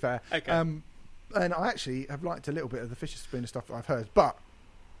stuff, to be fair. Okay. And I actually have liked a little bit of the Fisher Spooner stuff that I've heard, but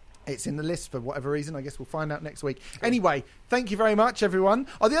it's in the list for whatever reason. I guess we'll find out next week. Anyway, thank you very much, everyone.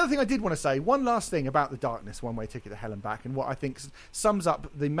 Oh, the other thing I did want to say, one last thing about The Darkness, One Way Ticket to Hell and Back, and what I think sums up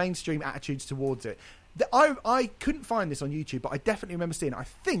the mainstream attitudes towards it. I couldn't find this on YouTube, but I definitely remember seeing it. I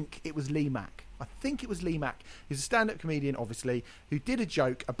think it was Lee Mack. He's a stand-up comedian, obviously, who did a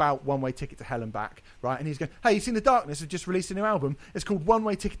joke about One Way Ticket to Hell and Back, right? And he's going, "Hey, you seen The Darkness? Have just released a new album. It's called One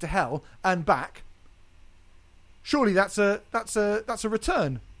Way Ticket to Hell and Back. Surely that's a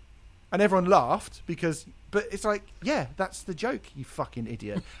return." And everyone laughed but it's like, yeah, that's the joke, you fucking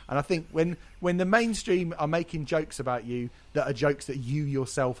idiot. And I think when the mainstream are making jokes about you that are jokes that you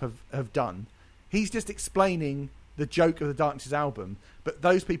yourself have done, he's just explaining the joke of The Darkness album. But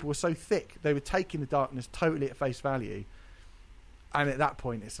those people were so thick, they were taking The Darkness totally at face value. And at that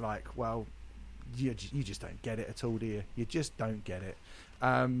point, it's like, well, you just don't get it at all, do you? You just don't get it.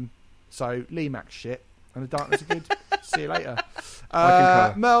 So Lee Mack's shit, and The Darkness are good. See you later. I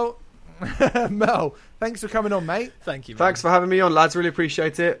concur. Mel, thanks for coming on, mate. Thank you. Thanks for having me on, lads. Really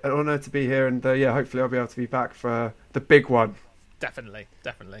appreciate it. An honour to be here, and hopefully I'll be able to be back for the big one. Definitely.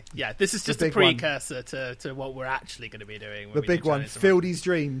 Yeah, this is just The a big one. precursor to what we're actually going to be doing. When The we big do one, Chinese Fieldy's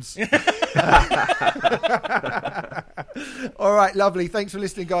dreams. All right, lovely. Thanks for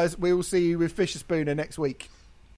listening, guys. We will see you with Fisher Spooner next week.